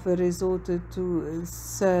have resorted to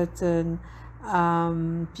certain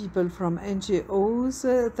people from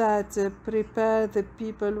NGOs that prepare the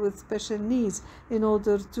people with special needs in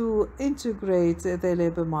order to integrate the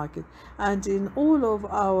labor market. And in all of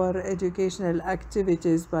our educational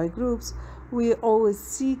activities by groups, we always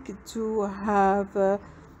seek to have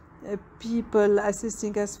people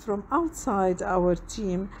assisting us from outside our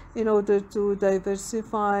team in order to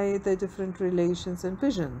diversify the different relations and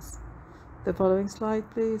visions. The following slide,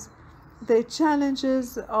 please. The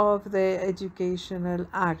challenges of the educational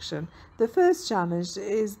action. The first challenge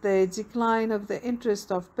is the decline of the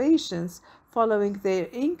interest of patients following their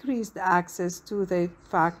increased access to the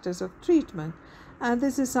factors of treatment. And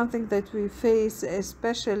this is something that we face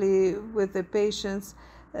especially with the patients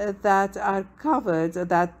that are covered,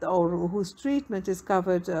 or whose treatment is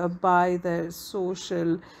covered by the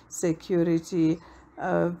Social Security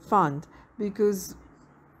Fund, because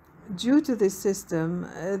due to this system,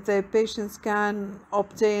 the patients can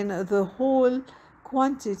obtain the whole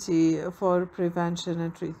quantity for prevention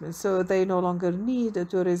and treatment, so they no longer need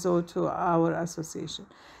to resort to our association.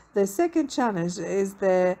 The second challenge is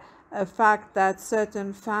the fact that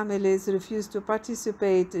certain families refuse to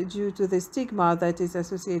participate due to the stigma that is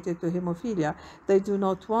associated to hemophilia. They do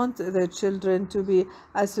not want their children to be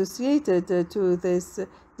associated to this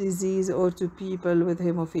disease or to people with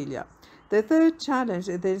hemophilia. The third challenge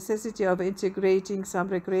is the necessity of integrating some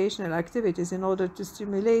recreational activities in order to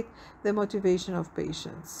stimulate the motivation of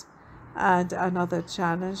patients. And another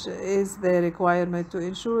challenge is the requirement to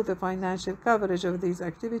ensure the financial coverage of these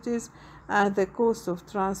activities and the cost of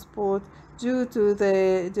transport due to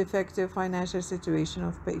the defective financial situation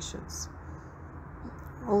of patients.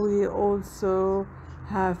 We also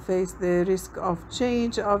have faced the risk of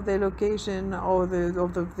change of the location or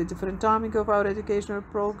the different timing of our educational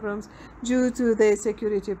programs due to the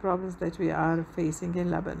security problems that we are facing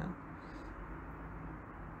in Lebanon.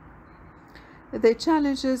 The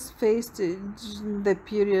challenges faced in the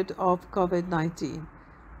period of COVID-19.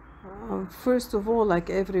 First of all, like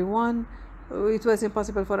everyone, it was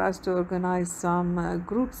impossible for us to organize some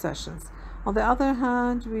group sessions. On the other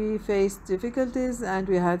hand, we faced difficulties and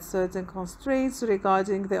we had certain constraints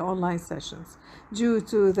regarding the online sessions due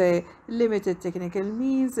to the limited technical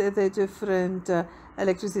means, the different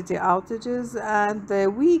electricity outages, and the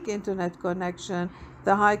weak internet connection,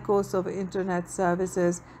 the high cost of internet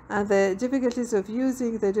services, and the difficulties of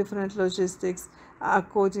using the different logistics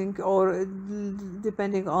according or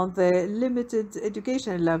depending on the limited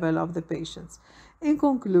education level of the patients. In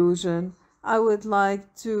conclusion, I would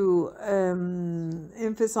like to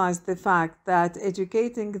emphasize the fact that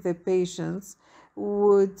educating the patients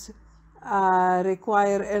would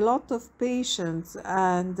require a lot of patience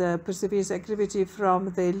and perseverance activity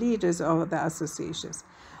from the leaders of the associations.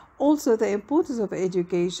 Also, the importance of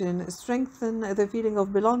education strengthens the feeling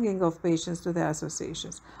of belonging of patients to the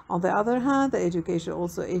associations. On the other hand, the education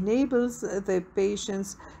also enables the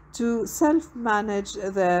patients to self-manage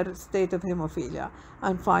their state of hemophilia.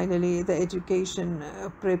 And finally, the education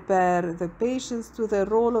prepare the patients to the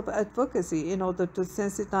role of advocacy in order to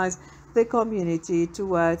sensitize the community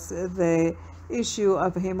towards the issue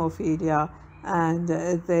of hemophilia and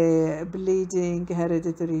the bleeding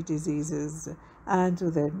hereditary diseases and to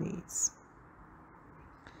their needs.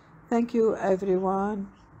 Thank you, everyone.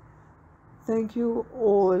 Thank you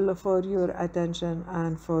all for your attention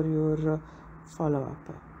and for your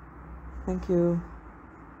follow-up. Thank you.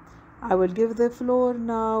 I will give the floor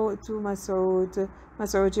now to Masoud.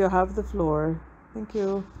 Masoud, you have the floor. Thank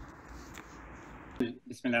you.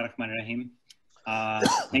 Bismillah ar-Rahman ar-Rahim.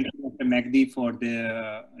 Thank you, Dr. Magdi, for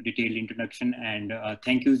the detailed introduction, and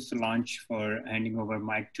thank you, Solange, for handing over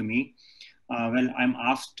mic to me. Well, I'm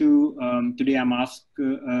asked to, today I'm asked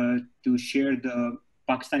to share the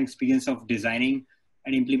Pakistan experience of designing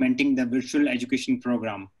and implementing the virtual education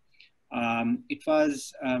program. It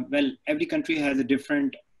was, well, every country has a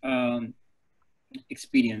different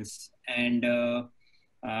experience, and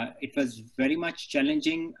it was very much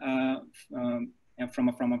challenging from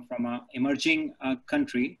a emerging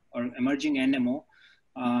country or emerging NMO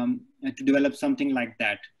to develop something like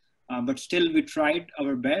that. But still, we tried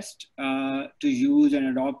our best to use and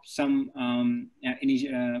adopt some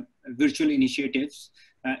virtual initiatives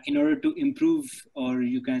in order to improve, or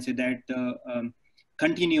you can say that,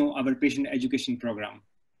 continue our patient education program.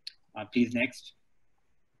 Please, next.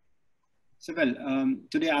 So, well,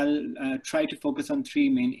 today I'll try to focus on three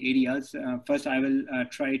main areas. First, I will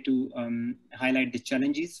try to highlight the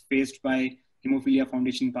challenges faced by Hemophilia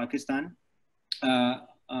Foundation Pakistan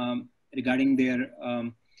regarding their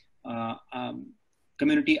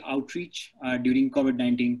community outreach during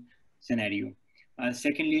COVID-19 scenario.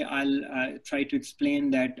 Secondly, I'll try to explain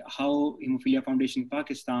that how Hemophilia Foundation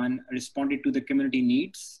Pakistan responded to the community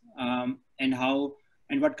needs and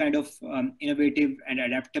what kind of innovative and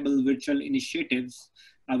adaptable virtual initiatives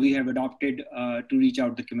we have adopted to reach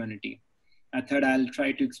out the community. Third, I'll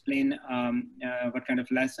try to explain what kind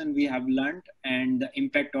of lesson we have learned and the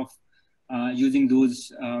impact of using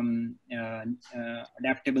those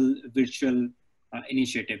adaptable virtual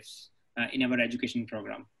initiatives in our education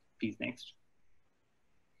program. Please, next.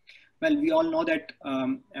 Well, we all know that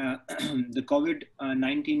the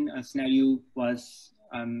COVID-19 scenario was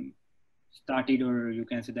started, or you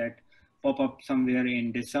can say that, pop up somewhere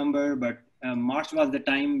in December, but March was the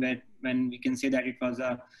time when we can say that it was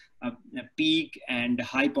a peak and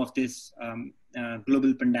hype of this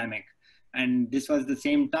global pandemic. And this was the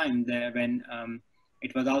same time when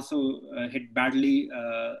it was also hit badly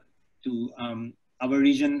to our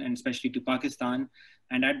region and especially to Pakistan.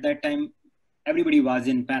 And at that time, everybody was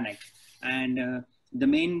in panic. And the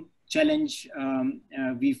main challenge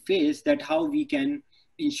we faced that how we can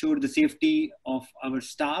ensure the safety of our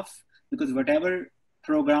staff, because whatever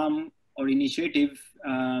program or initiative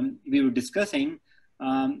we were discussing,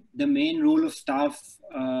 the main role of staff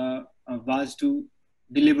was to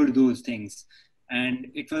deliver those things.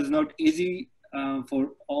 And it was not easy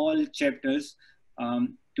for all chapters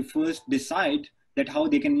to first decide that how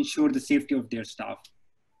they can ensure the safety of their staff.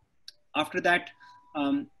 After that,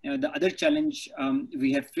 the other challenge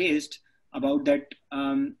we have faced about that,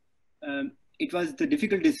 it was the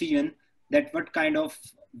difficult decision that what kind of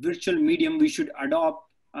virtual medium we should adopt,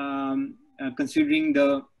 considering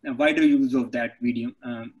the wider use of that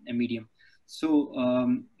medium. So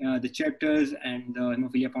the chapters and the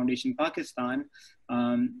Hemophilia Foundation Pakistan,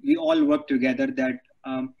 we all work together that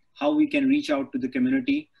how we can reach out to the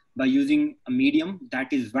community by using a medium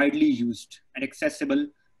that is widely used and accessible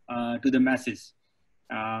to the masses.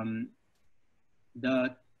 The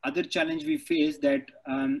other challenge we face that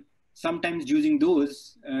sometimes using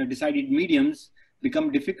those decided mediums,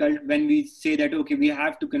 become difficult when we say that, okay, we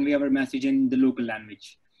have to convey our message in the local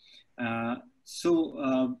language.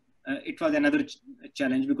 It was another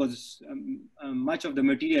challenge, because much of the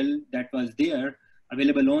material that was there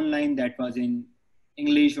available online, that was in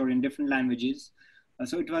English or in different languages.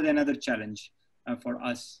 So it was another challenge for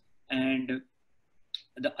us. And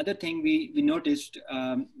the other thing we noticed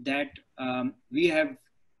that we have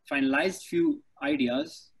finalized few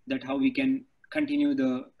ideas that how we can continue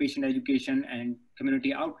the patient education and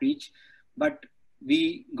community outreach, but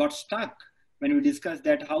we got stuck when we discussed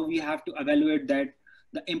that how we have to evaluate that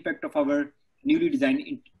the impact of our newly designed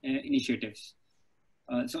initiatives.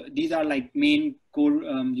 So these are like main core,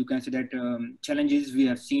 you can say that challenges we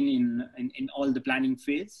have seen in all the planning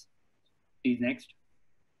phase. Please next.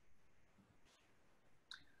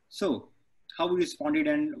 So how we responded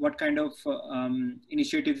and what kind of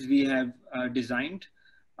initiatives we have designed.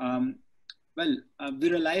 We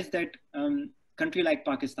realized that country like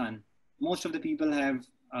Pakistan, most of the people have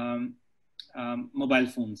mobile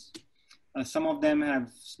phones. Some of them have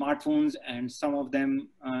smartphones, and some of them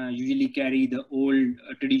usually carry the old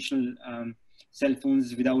traditional cell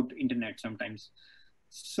phones without internet sometimes.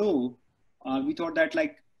 So we thought that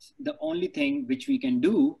like the only thing which we can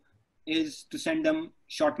do is to send them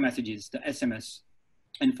short messages, the SMS.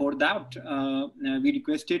 And for that, we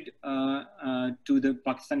requested to the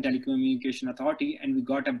Pakistan Telecommunication Authority, and we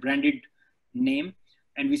got a branded name,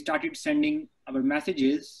 and we started sending our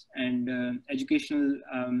messages and educational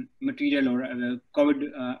material or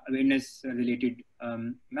COVID awareness related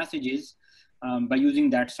messages by using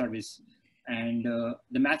that service. And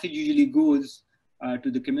the message usually goes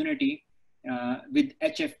to the community with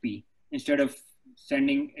HFP. Instead of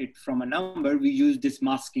sending it from a number, we use this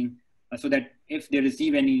masking so that if they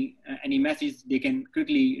receive any message, they can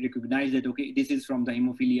quickly recognize that, okay, this is from the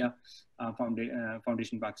Hemophilia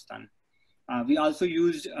Foundation Pakistan. We also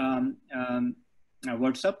used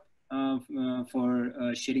WhatsApp for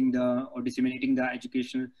sharing or disseminating the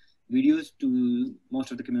educational videos to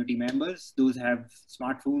most of the community members. Those have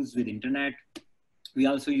smartphones with internet. We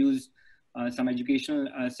also used some educational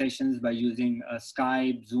sessions by using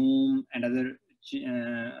Skype, Zoom, and other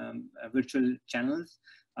virtual channels.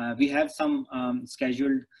 We have some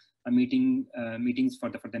scheduled meetings for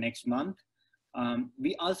the next month.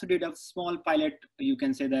 We also did a small pilot, you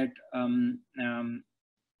can say that,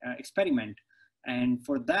 experiment. And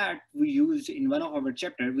for that, we used in one of our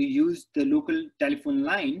chapter, we used the local telephone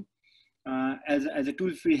line as a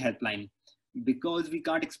tool-free helpline, because we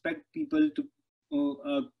can't expect people to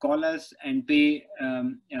call us and pay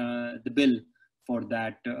the bill for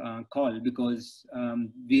that call, because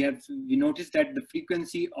we noticed that the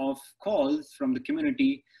frequency of calls from the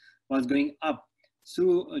community was going up.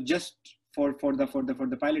 So just for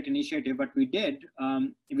the pilot initiative, what we did,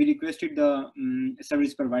 we requested the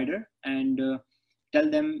service provider and tell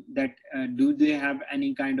them that do they have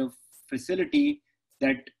any kind of facility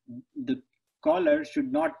that the caller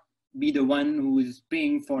should not be the one who is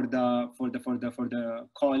paying for the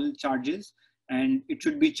call charges, and it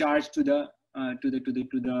should be charged to the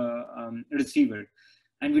receiver.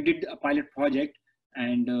 And we did a pilot project,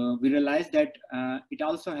 and we realized that it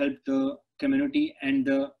also helped the community, and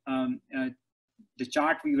the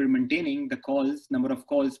chart we were maintaining, the calls, number of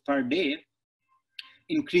calls per day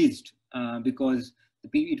increased because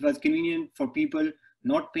it was convenient for people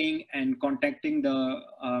not paying and contacting the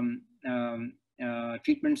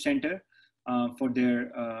treatment center for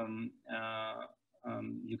their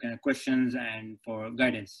questions and for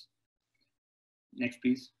guidance. Next,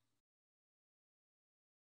 please.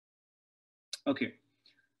 Okay.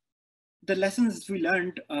 The lessons we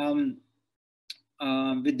learned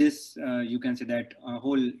with this, you can say that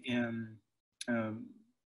whole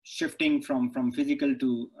shifting from physical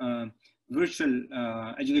to virtual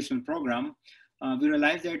educational program, we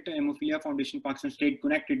realized that Hemophilia Foundation Pakistan stayed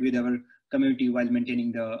connected with our community while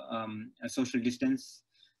maintaining the social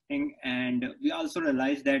distancing. And we also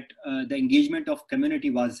realized that the engagement of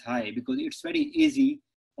community was high, because it's very easy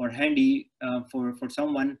or handy for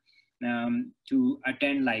someone to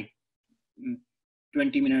attend like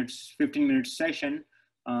 20 minutes, 15 minutes session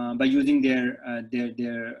by using their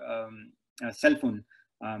cell phone.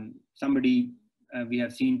 We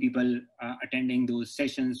have seen people attending those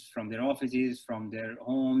sessions from their offices, from their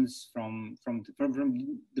homes, from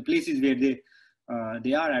the places where they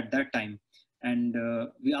are at that time. And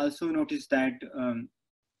we also noticed that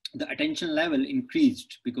the attention level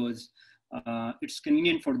increased, because it's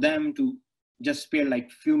convenient for them to just spare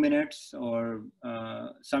like few minutes or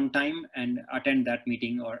some time and attend that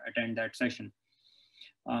meeting or attend that session.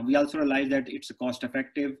 We also realized that it's cost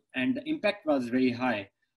effective, and the impact was very high,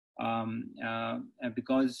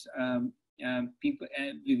 because people,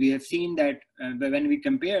 we have seen that when we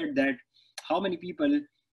compared that how many people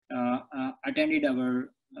attended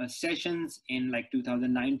our sessions in like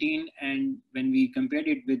 2019, and when we compared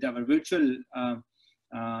it with our virtual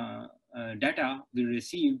data we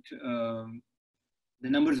received, the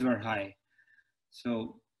numbers were high.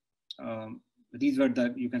 So these were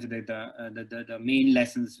the, you can say that the main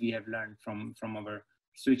lessons we have learned from our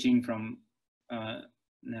switching from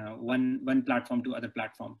one platform to other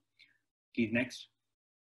platform. Please next.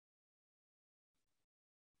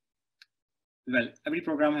 Well, every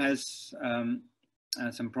program has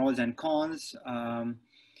some pros and cons. There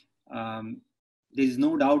is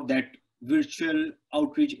no doubt that virtual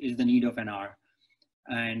outreach is the need of an hour,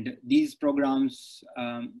 and these programs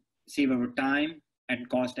save our time and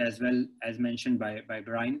cost as well, as mentioned by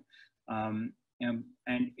Brian. And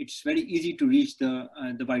it's very easy to reach the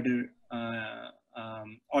wider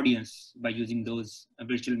audience by using those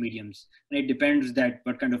virtual mediums. And it depends that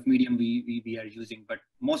what kind of medium we are using, but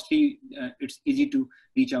mostly it's easy to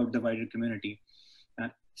reach out the wider community,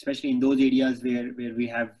 especially in those areas where we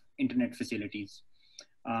have internet facilities.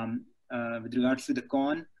 With regards to the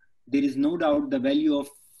con, there is no doubt the value of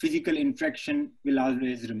physical interaction will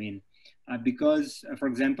always remain. Because, for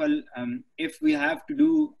example, if we have to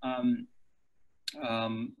do a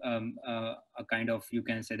kind of, you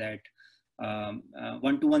can say that,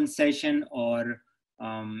 one-to-one session or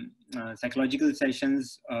psychological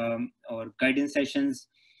sessions or guidance sessions,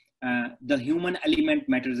 the human element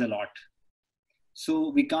matters a lot. So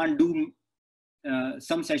we can't do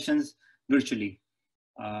some sessions virtually.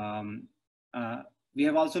 We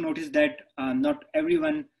have also noticed that not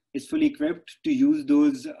everyone is fully equipped to use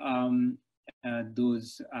those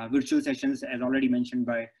virtual sessions, as already mentioned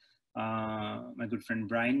by my good friend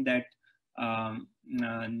Brian, that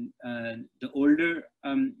the older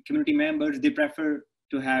community members, they prefer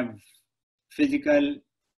to have physical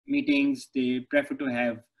meetings, they prefer to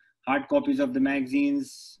have hard copies of the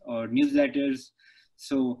magazines or newsletters.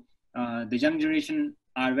 So the young generation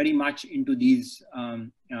are very much into these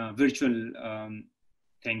virtual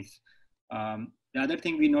things. The other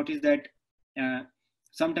thing we noticed that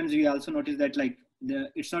sometimes we also notice that like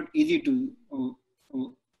it's not easy to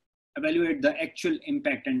evaluate the actual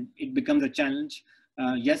impact, and it becomes a challenge.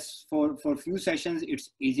 Yes, for few sessions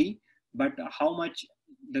it's easy, but how much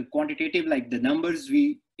the quantitative, like the numbers,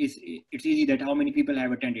 it's easy that how many people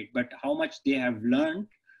have attended, but how much they have learned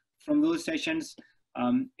from those sessions,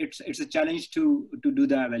 it's a challenge to do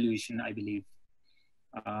the evaluation, I believe.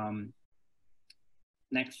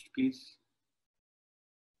 Next, please.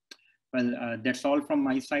 Well, that's all from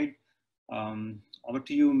my side. Over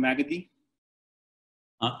to you, Magadi.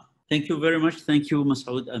 Thank you very much. Thank you,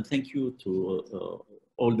 Masoud, and thank you to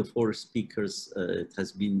all the four speakers. It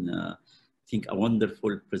has been, I think, a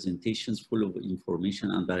wonderful presentations full of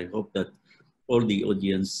information, and I hope that all the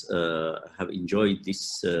audience have enjoyed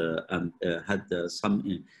this and had some,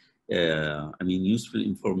 I mean, useful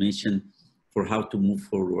information for how to move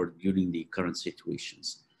forward during the current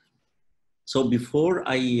situations. So before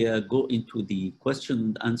I go into the question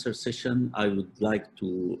and answer session, I would like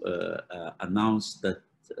to announce that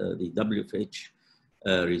the WFH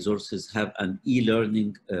resources have an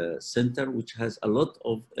e-learning center, which has a lot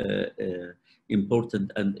of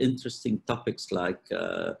important and interesting topics like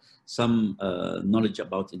some knowledge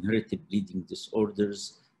about inherited bleeding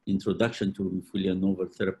disorders, introduction to hemophilia, novel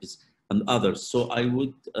therapies, and others. So I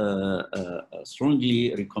would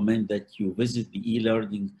strongly recommend that you visit the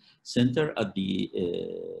e-learning center at the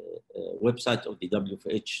website of the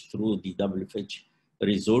WFH through the WFH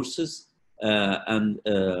resources.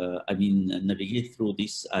 I mean, navigate through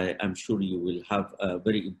this. I'm sure you will have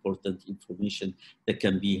very important information that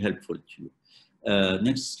can be helpful to you.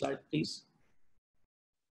 Next slide, please.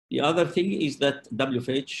 The other thing is that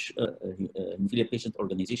WFH, Hemophilia Patient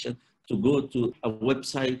Organization, to go to a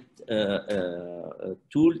website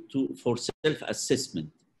tool for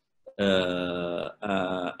self-assessment.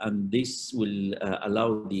 And this will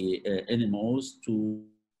allow the NMOs to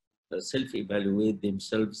self-evaluate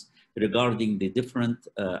themselves regarding the different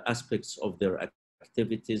aspects of their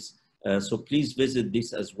activities. So please visit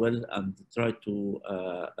this as well and try to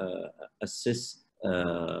assess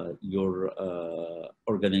your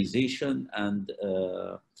organization and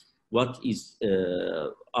what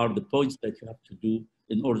are the points that you have to do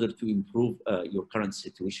in order to improve your current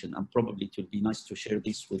situation. And probably it will be nice to share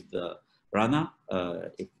this with Rana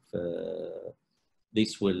if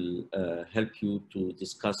this will help you to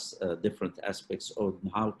discuss different aspects on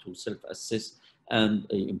how to self-assess and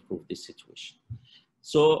improve this situation.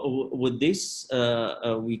 So with this,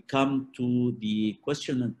 we come to the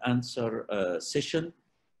question and answer session.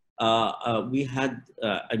 We had,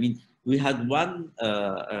 we had one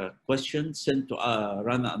question sent to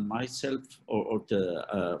Rana and myself,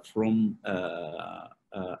 from a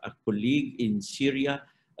colleague in Syria.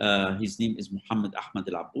 His name is Muhammad Ahmad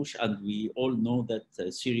Al-Aboush, and we all know that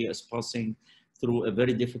Syria is passing through a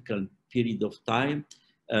very difficult period of time.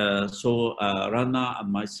 So Rana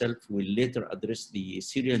and myself will later address the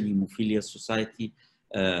Syrian Hemophilia Society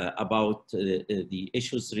about the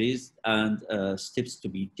issues raised and steps to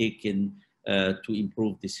be taken to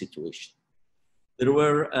improve the situation. There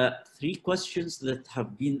were 3 questions that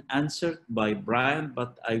have been answered by Brian,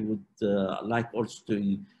 but I would like also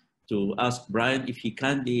to ask Brian if he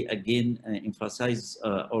kindly again emphasize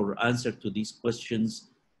or answer to these questions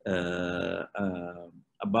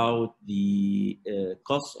about the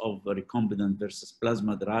cost of recombinant versus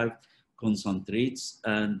plasma-derived concentrates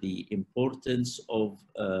and the importance of,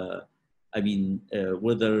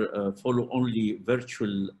 whether follow only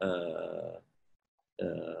virtual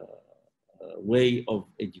way of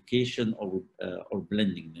education or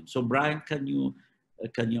blending them. So Brian, can you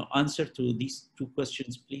answer to these 2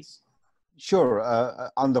 questions, please? Sure.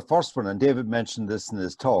 On the first one, and David mentioned this in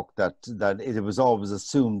his talk, that it was always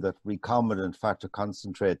assumed that recombinant factor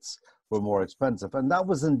concentrates were more expensive. And that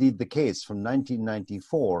was indeed the case from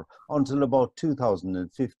 1994 until about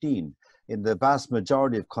 2015. In the vast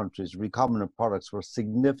majority of countries, recombinant products were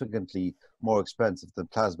significantly more expensive than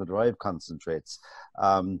plasma-derived concentrates.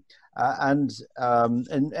 In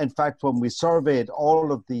fact, when we surveyed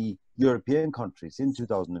all of the European countries in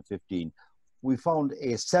 2015, we found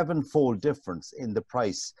a 7-fold difference in the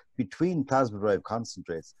price between plasma-derived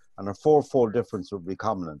concentrates and a 4-fold difference with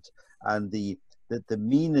recombinant. And the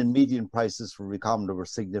mean and median prices for recombinant were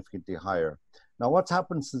significantly higher. Now, what's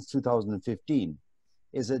happened since 2015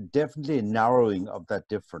 is definitely a narrowing of that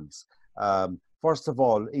difference. First of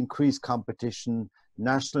all, increased competition,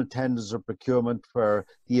 national tenders or procurement where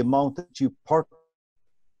the amount that you purchase,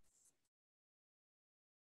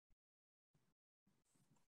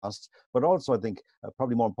 but also I think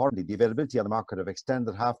probably more importantly, the availability on the market of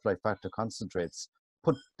extended half-life factor concentrates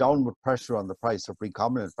put downward pressure on the price of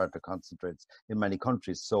recombinant factor concentrates in many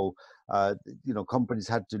countries. So, companies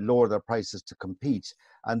had to lower their prices to compete.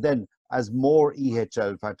 And then as more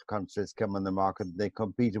EHL factor concentrates came on the market, they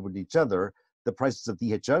competed with each other, the prices of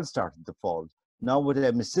EHL started to fall. Now with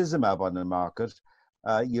emicizumab on the market,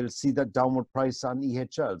 you'll see that downward price on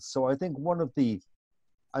EHL. So I think one of the,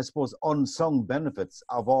 I suppose, unsung benefits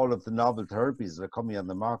of all of the novel therapies that are coming on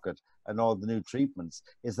the market and all the new treatments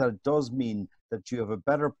is that it does mean that you have a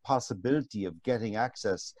better possibility of getting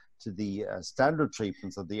access to the standard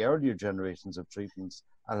treatments of the earlier generations of treatments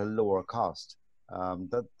at a lower cost.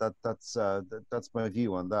 That's my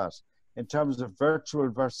view on that. In terms of virtual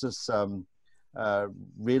versus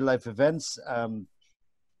real life events,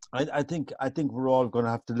 I think we're all going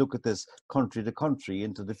to have to look at this country to country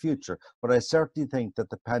into the future. But I certainly think that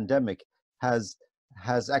the pandemic has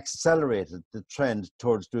accelerated the trend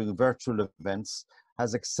towards doing virtual events,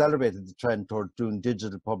 has accelerated the trend towards doing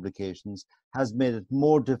digital publications, has made it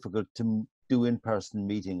more difficult to do in-person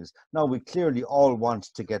meetings. Now, we clearly all want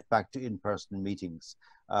to get back to in-person meetings,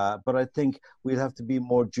 but I think we'll have to be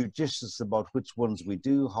more judicious about which ones we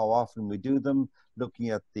do, how often we do them, looking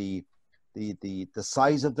at the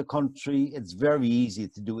size of the country. It's very easy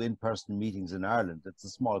to do in-person meetings in Ireland. It's a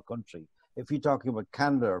small country. If you're talking about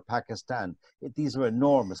Canada or Pakistan, these are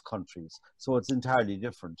enormous countries, so it's entirely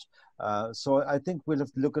different. So I think we'll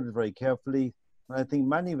have to look at it very carefully. And I think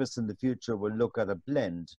many of us in the future will look at a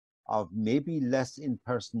blend of maybe less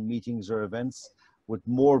in-person meetings or events with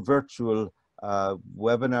more virtual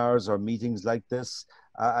webinars or meetings like this,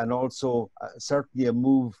 and also certainly a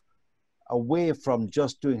move away from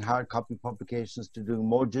just doing hard copy publications to doing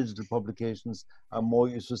more digital publications and more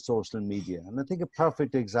use of social media. And I think a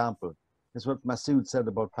perfect example is what Masood said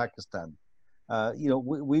about Pakistan.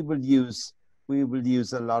 We will use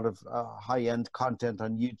a lot of high-end content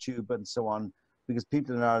on YouTube and so on because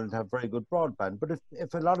people in Ireland have very good broadband. But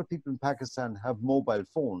if a lot of people in Pakistan have mobile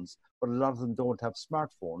phones, but a lot of them don't have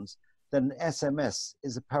smartphones, then SMS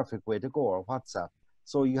is a perfect way to go, or WhatsApp.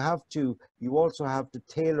 So you also have to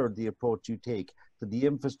tailor the approach you take to the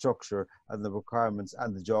infrastructure and the requirements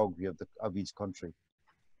and the geography of each country.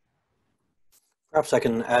 Perhaps I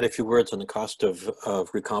can add a few words on the cost of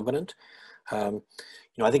recombinant. I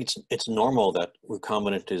think it's normal that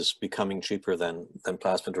recombinant is becoming cheaper than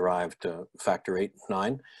plasma-derived factor 8,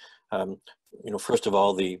 9. First of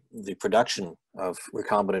all, the production of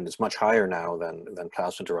recombinant is much higher now than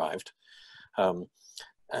plasma-derived.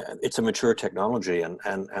 it's a mature technology, and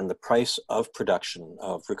the price of production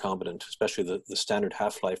of recombinant, especially the standard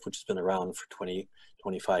half-life, which has been around for 20,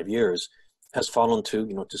 25 years, has fallen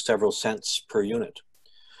to, to several cents per unit.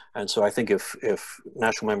 And so I think if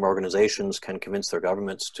national member organizations can convince their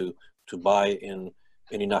governments to buy in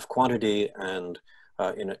enough quantity and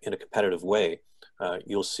in a competitive way,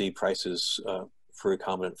 you'll see prices for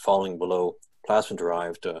recombinant falling below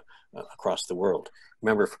plasma-derived across the world.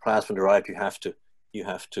 Remember, for plasma-derived, you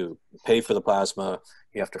have to pay for the plasma,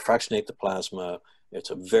 you have to fractionate the plasma. It's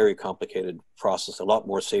a very complicated process. A lot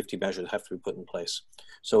more safety measures have to be put in place.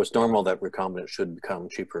 So it's normal that recombinant should become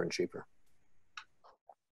cheaper and cheaper.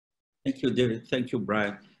 Thank you, David. Thank you,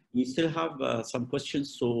 Brian. We still have some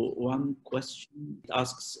questions. So one question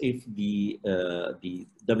asks if the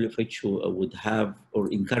WHO would have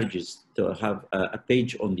or encourages to have a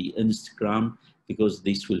page on the Instagram, because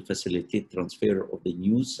this will facilitate transfer of the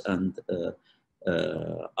news and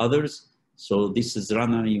others. So this is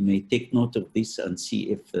Rana, you may take note of this and see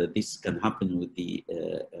if this can happen with the,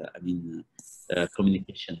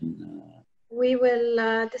 communication. We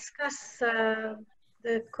will discuss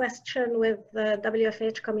the question with the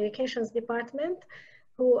WFH Communications Department,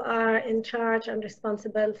 who are in charge and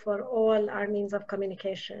responsible for all our means of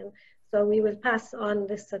communication. So we will pass on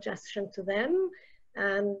this suggestion to them,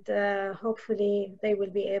 and hopefully they will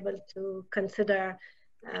be able to consider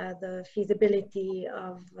the feasibility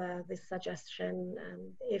of this suggestion,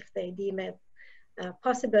 and if they deem it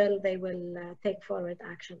possible, they will take forward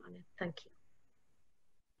action on it. Thank you.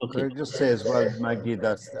 Okay. Could I just say as well, Maggie,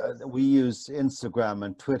 that we use Instagram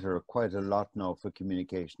and Twitter quite a lot now for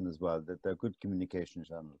communication as well, that they're good communication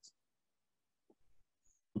channels.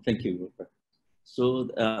 Thank you. So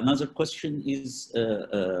another question is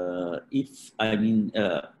if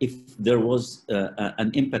there was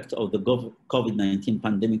an impact of the COVID-19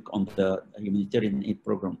 pandemic on the humanitarian aid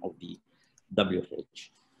program of the WFH.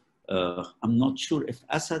 I'm not sure if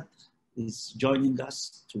Asad is joining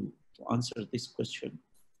us to answer this question.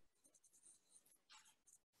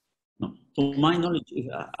 No, to my knowledge,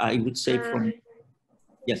 I would say from,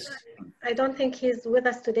 yes. I don't think he's with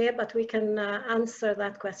us today, but we can answer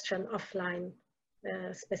that question offline,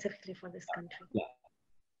 specifically for this country. Yeah.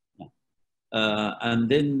 And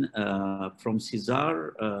then from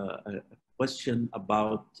Cesar, a question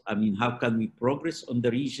about, how can we progress on the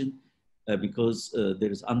region? Because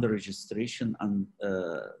there is under-registration and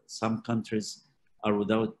some countries are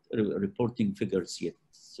without reporting figures yet.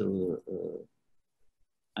 So,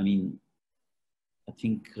 I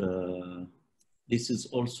think this is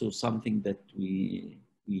also something that we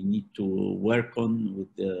need to work on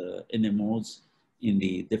with the NMOs in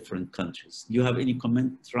the different countries. Do you have any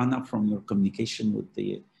comment, Rana, from your communication with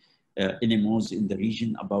the NMOs in the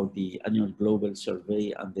region about the annual global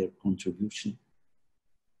survey and their contribution?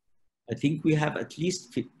 I think we have at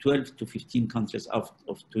least 12 to 15 countries out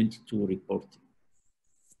of 22 reporting.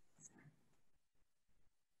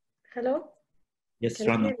 Hello? Yes, Can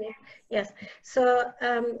you Rana. hear me? Yes. So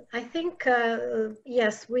I think,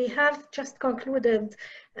 yes, we have just concluded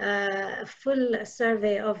a full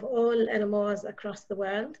survey of all NMOs across the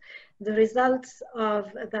world. The results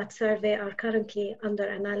of that survey are currently under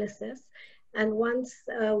analysis. And once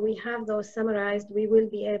we have those summarized, we will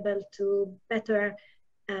be able to better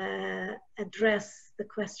address the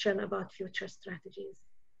question about future strategies.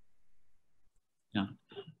 Yeah.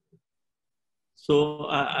 So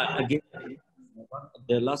again,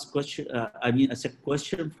 the last question, it's a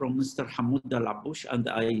question from Mr. Hamoud Al-Aboush, and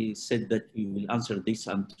I said that we will answer this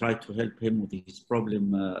and try to help him with his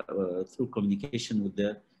problem through communication with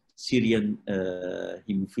the Syrian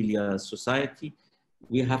Hemophilia Society.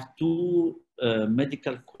 We have two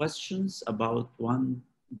medical questions about one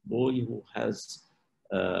boy who has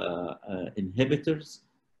inhibitors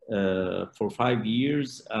for 5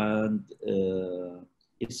 years and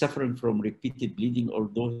is suffering from repeated bleeding,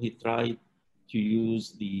 although he tried to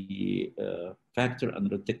use the factor and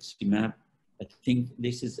rituximab. I think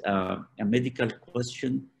this is a medical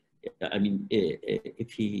question.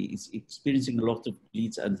 If he is experiencing a lot of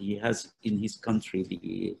bleeds and he has in his country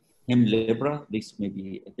the Hemlibra, this may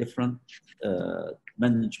be a different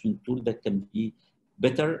management tool that can be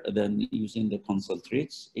better than using the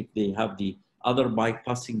concentrates. If they have the other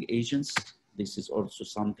bypassing agents, this is also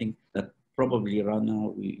something that probably,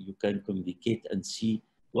 Rana, you can communicate and see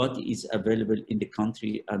what is available in the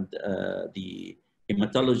country and the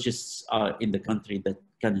hematologists are in the country that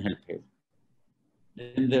can help him.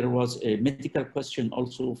 Then there was a medical question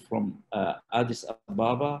also from Addis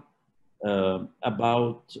Ababa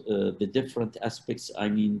about the different aspects.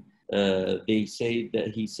 They say that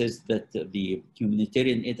he says that the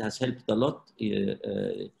humanitarian aid has helped a lot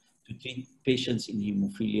to treat patients in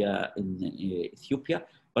hemophilia in Ethiopia,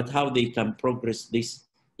 but how they can progress this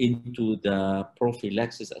into the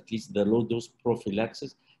prophylaxis, at least the low dose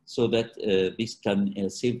prophylaxis, so that this can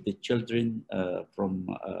save the children from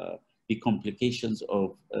the complications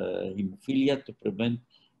of hemophilia to prevent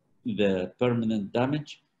the permanent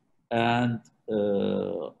damage. And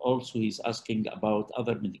also he's asking about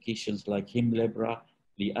other medications like Hemlibra,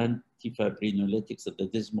 the antifibrinolytics, the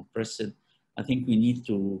desmopressin. I think we need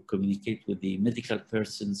to communicate with the medical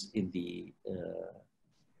persons in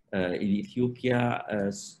Ethiopia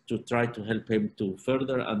to try to help him to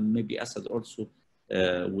further, and maybe Asad also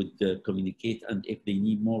would communicate, and if they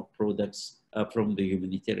need more products from the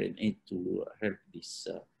humanitarian aid to help this.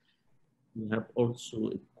 We have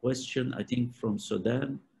also a question, I think, from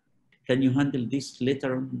Sudan. Can you handle this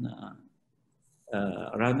later on,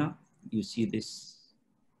 Rana? You see this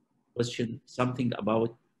question, something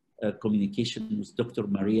about communication with Dr.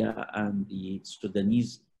 Maria and the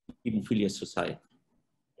Sudanese Hemophilia Society.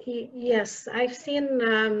 Yes, I've seen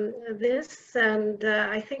this, and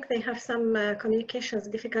I think they have some communications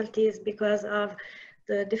difficulties because of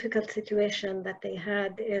the difficult situation that they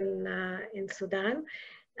had in Sudan.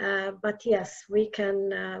 But yes, we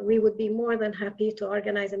would be more than happy to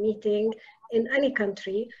organize a meeting in any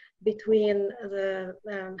country between the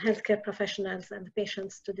healthcare professionals and the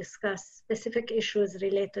patients to discuss specific issues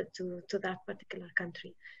related to that particular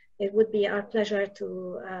country. It would be our pleasure to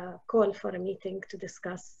call for a meeting to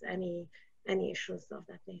discuss any issues of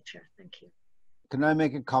that nature. Thank you. Can I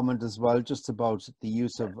make a comment as well, just about the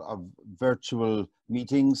use of virtual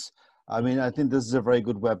meetings? I mean, I think this is a very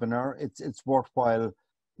good webinar. It's worthwhile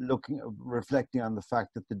reflecting on the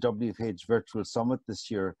fact that the WFH Virtual Summit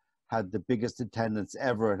this year had the biggest attendance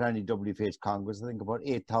ever at any WFH Congress. I think about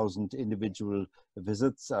 8,000 individual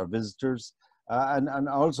visits or visitors. And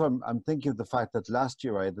also I'm thinking of the fact that last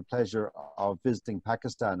year I had the pleasure of visiting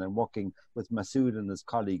Pakistan and working with Masood and his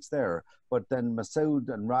colleagues there. But then Masood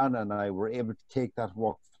and Rana and I were able to take that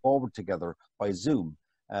work forward together by Zoom.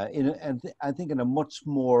 And I think in a much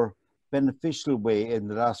more beneficial way in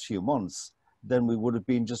the last few months than we would have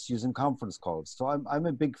been just using conference calls. So I'm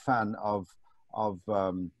a big fan of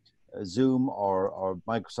Zoom or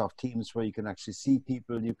Microsoft Teams, where you can actually see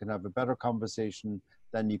people, you can have a better conversation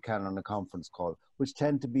than you can on a conference call, which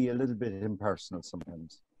tend to be a little bit impersonal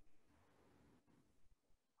sometimes.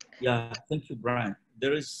 Yeah, thank you, Brian.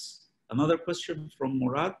 There is another question from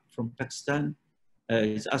Murad from Pakistan.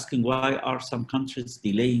 He's asking, why are some countries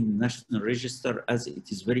delaying national register, as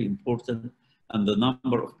it is very important and the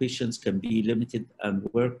number of patients can be limited, and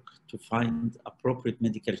work to find appropriate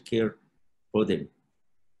medical care for them?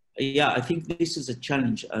 Yeah, I think this is a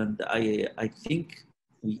challenge, and I think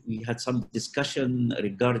we had some discussion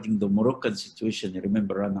regarding the Moroccan situation,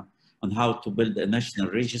 remember, Rana, on how to build a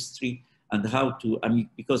national registry and how to,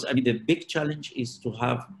 because the big challenge is to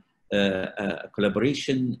have a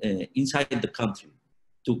collaboration inside the country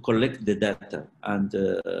to collect the data, and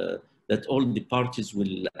that all the parties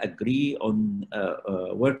will agree on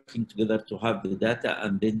working together to have the data,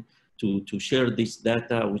 and then to share this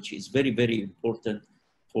data, which is very, very important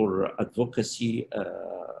for advocacy,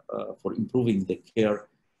 for improving the care.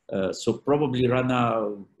 So probably,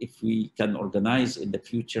 Rana, if we can organize in the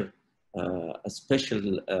future a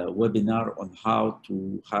special webinar on how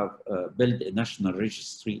to build a national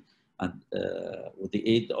registry, and with the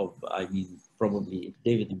aid of, probably if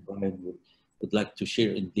David and Brian would like to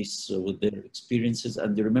share in this with their experiences.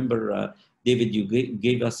 And you remember, David, you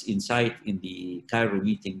gave us insight in the Cairo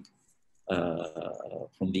meeting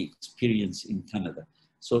from the experience in Canada.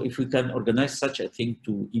 So if we can organize such a thing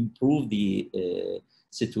to improve the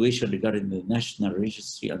situation regarding the national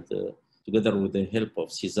registry, and together with the help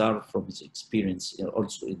of Cesar from his experience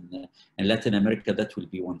also in Latin America, that will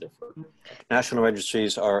be wonderful. National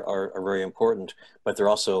registries are very important, but they're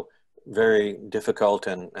also very difficult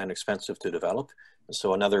and expensive to develop.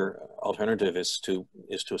 So another alternative is to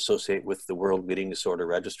associate with the World Bleeding Disorder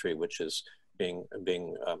Registry, which is being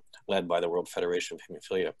led by the World Federation of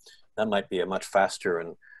Hemophilia. That might be a much faster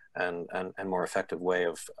and more effective way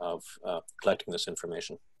of collecting this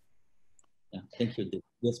information. Yeah, thank you, Dave.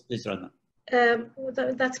 Yes, please, Rana.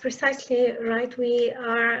 That's precisely right. We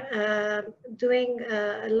are doing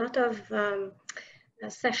a lot of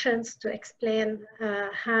sessions to explain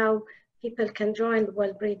how people can join the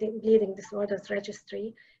World Bleeding Disorders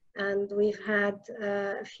Registry. And we've had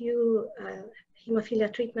a few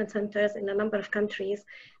hemophilia treatment centers in a number of countries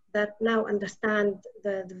that now understand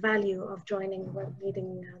the value of joining the World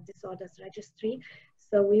Bleeding Disorders Registry.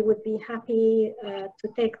 So we would be happy to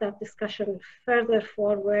take that discussion further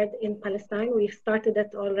forward in Palestine. We've started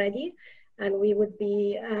it already, and we would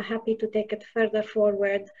be happy to take it further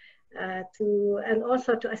forward and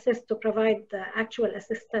also to assist, to provide actual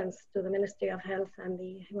assistance to the Ministry of Health and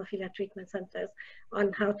the hemophilia treatment centers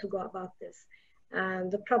on how to go about this.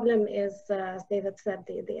 The problem is, as David said,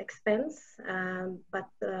 the expense, but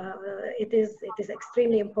it is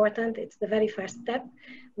extremely important. It's the very first step.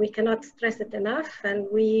 We cannot stress it enough, and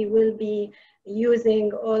we will be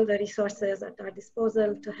using all the resources at our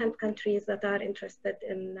disposal to help countries that are interested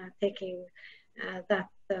in taking that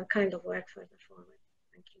kind of work further forward.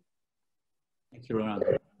 Thank you. Thank you, Ronan.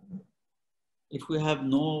 If we have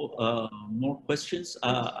no more questions,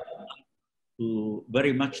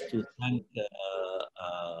 very much to thank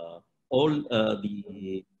all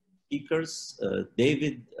the speakers,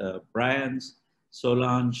 David, Brian,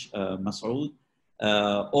 Solange, Masoud,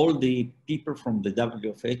 all the people from the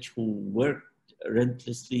WFH who worked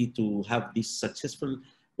relentlessly to have this successful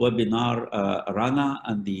webinar, Rana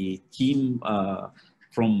and the team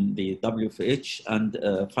from the WFH, and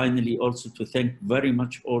finally also to thank very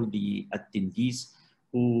much all the attendees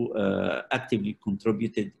who actively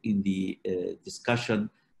contributed in the discussion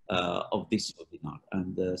of this webinar.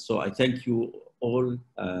 And so I thank you all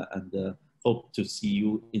and hope to see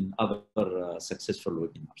you in other successful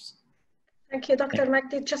webinars. Thank you, Dr.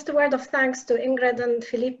 Magdi. Just a word of thanks to Ingrid and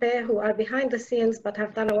Felipe, who are behind the scenes but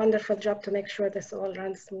have done a wonderful job to make sure this all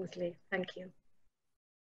runs smoothly. Thank you.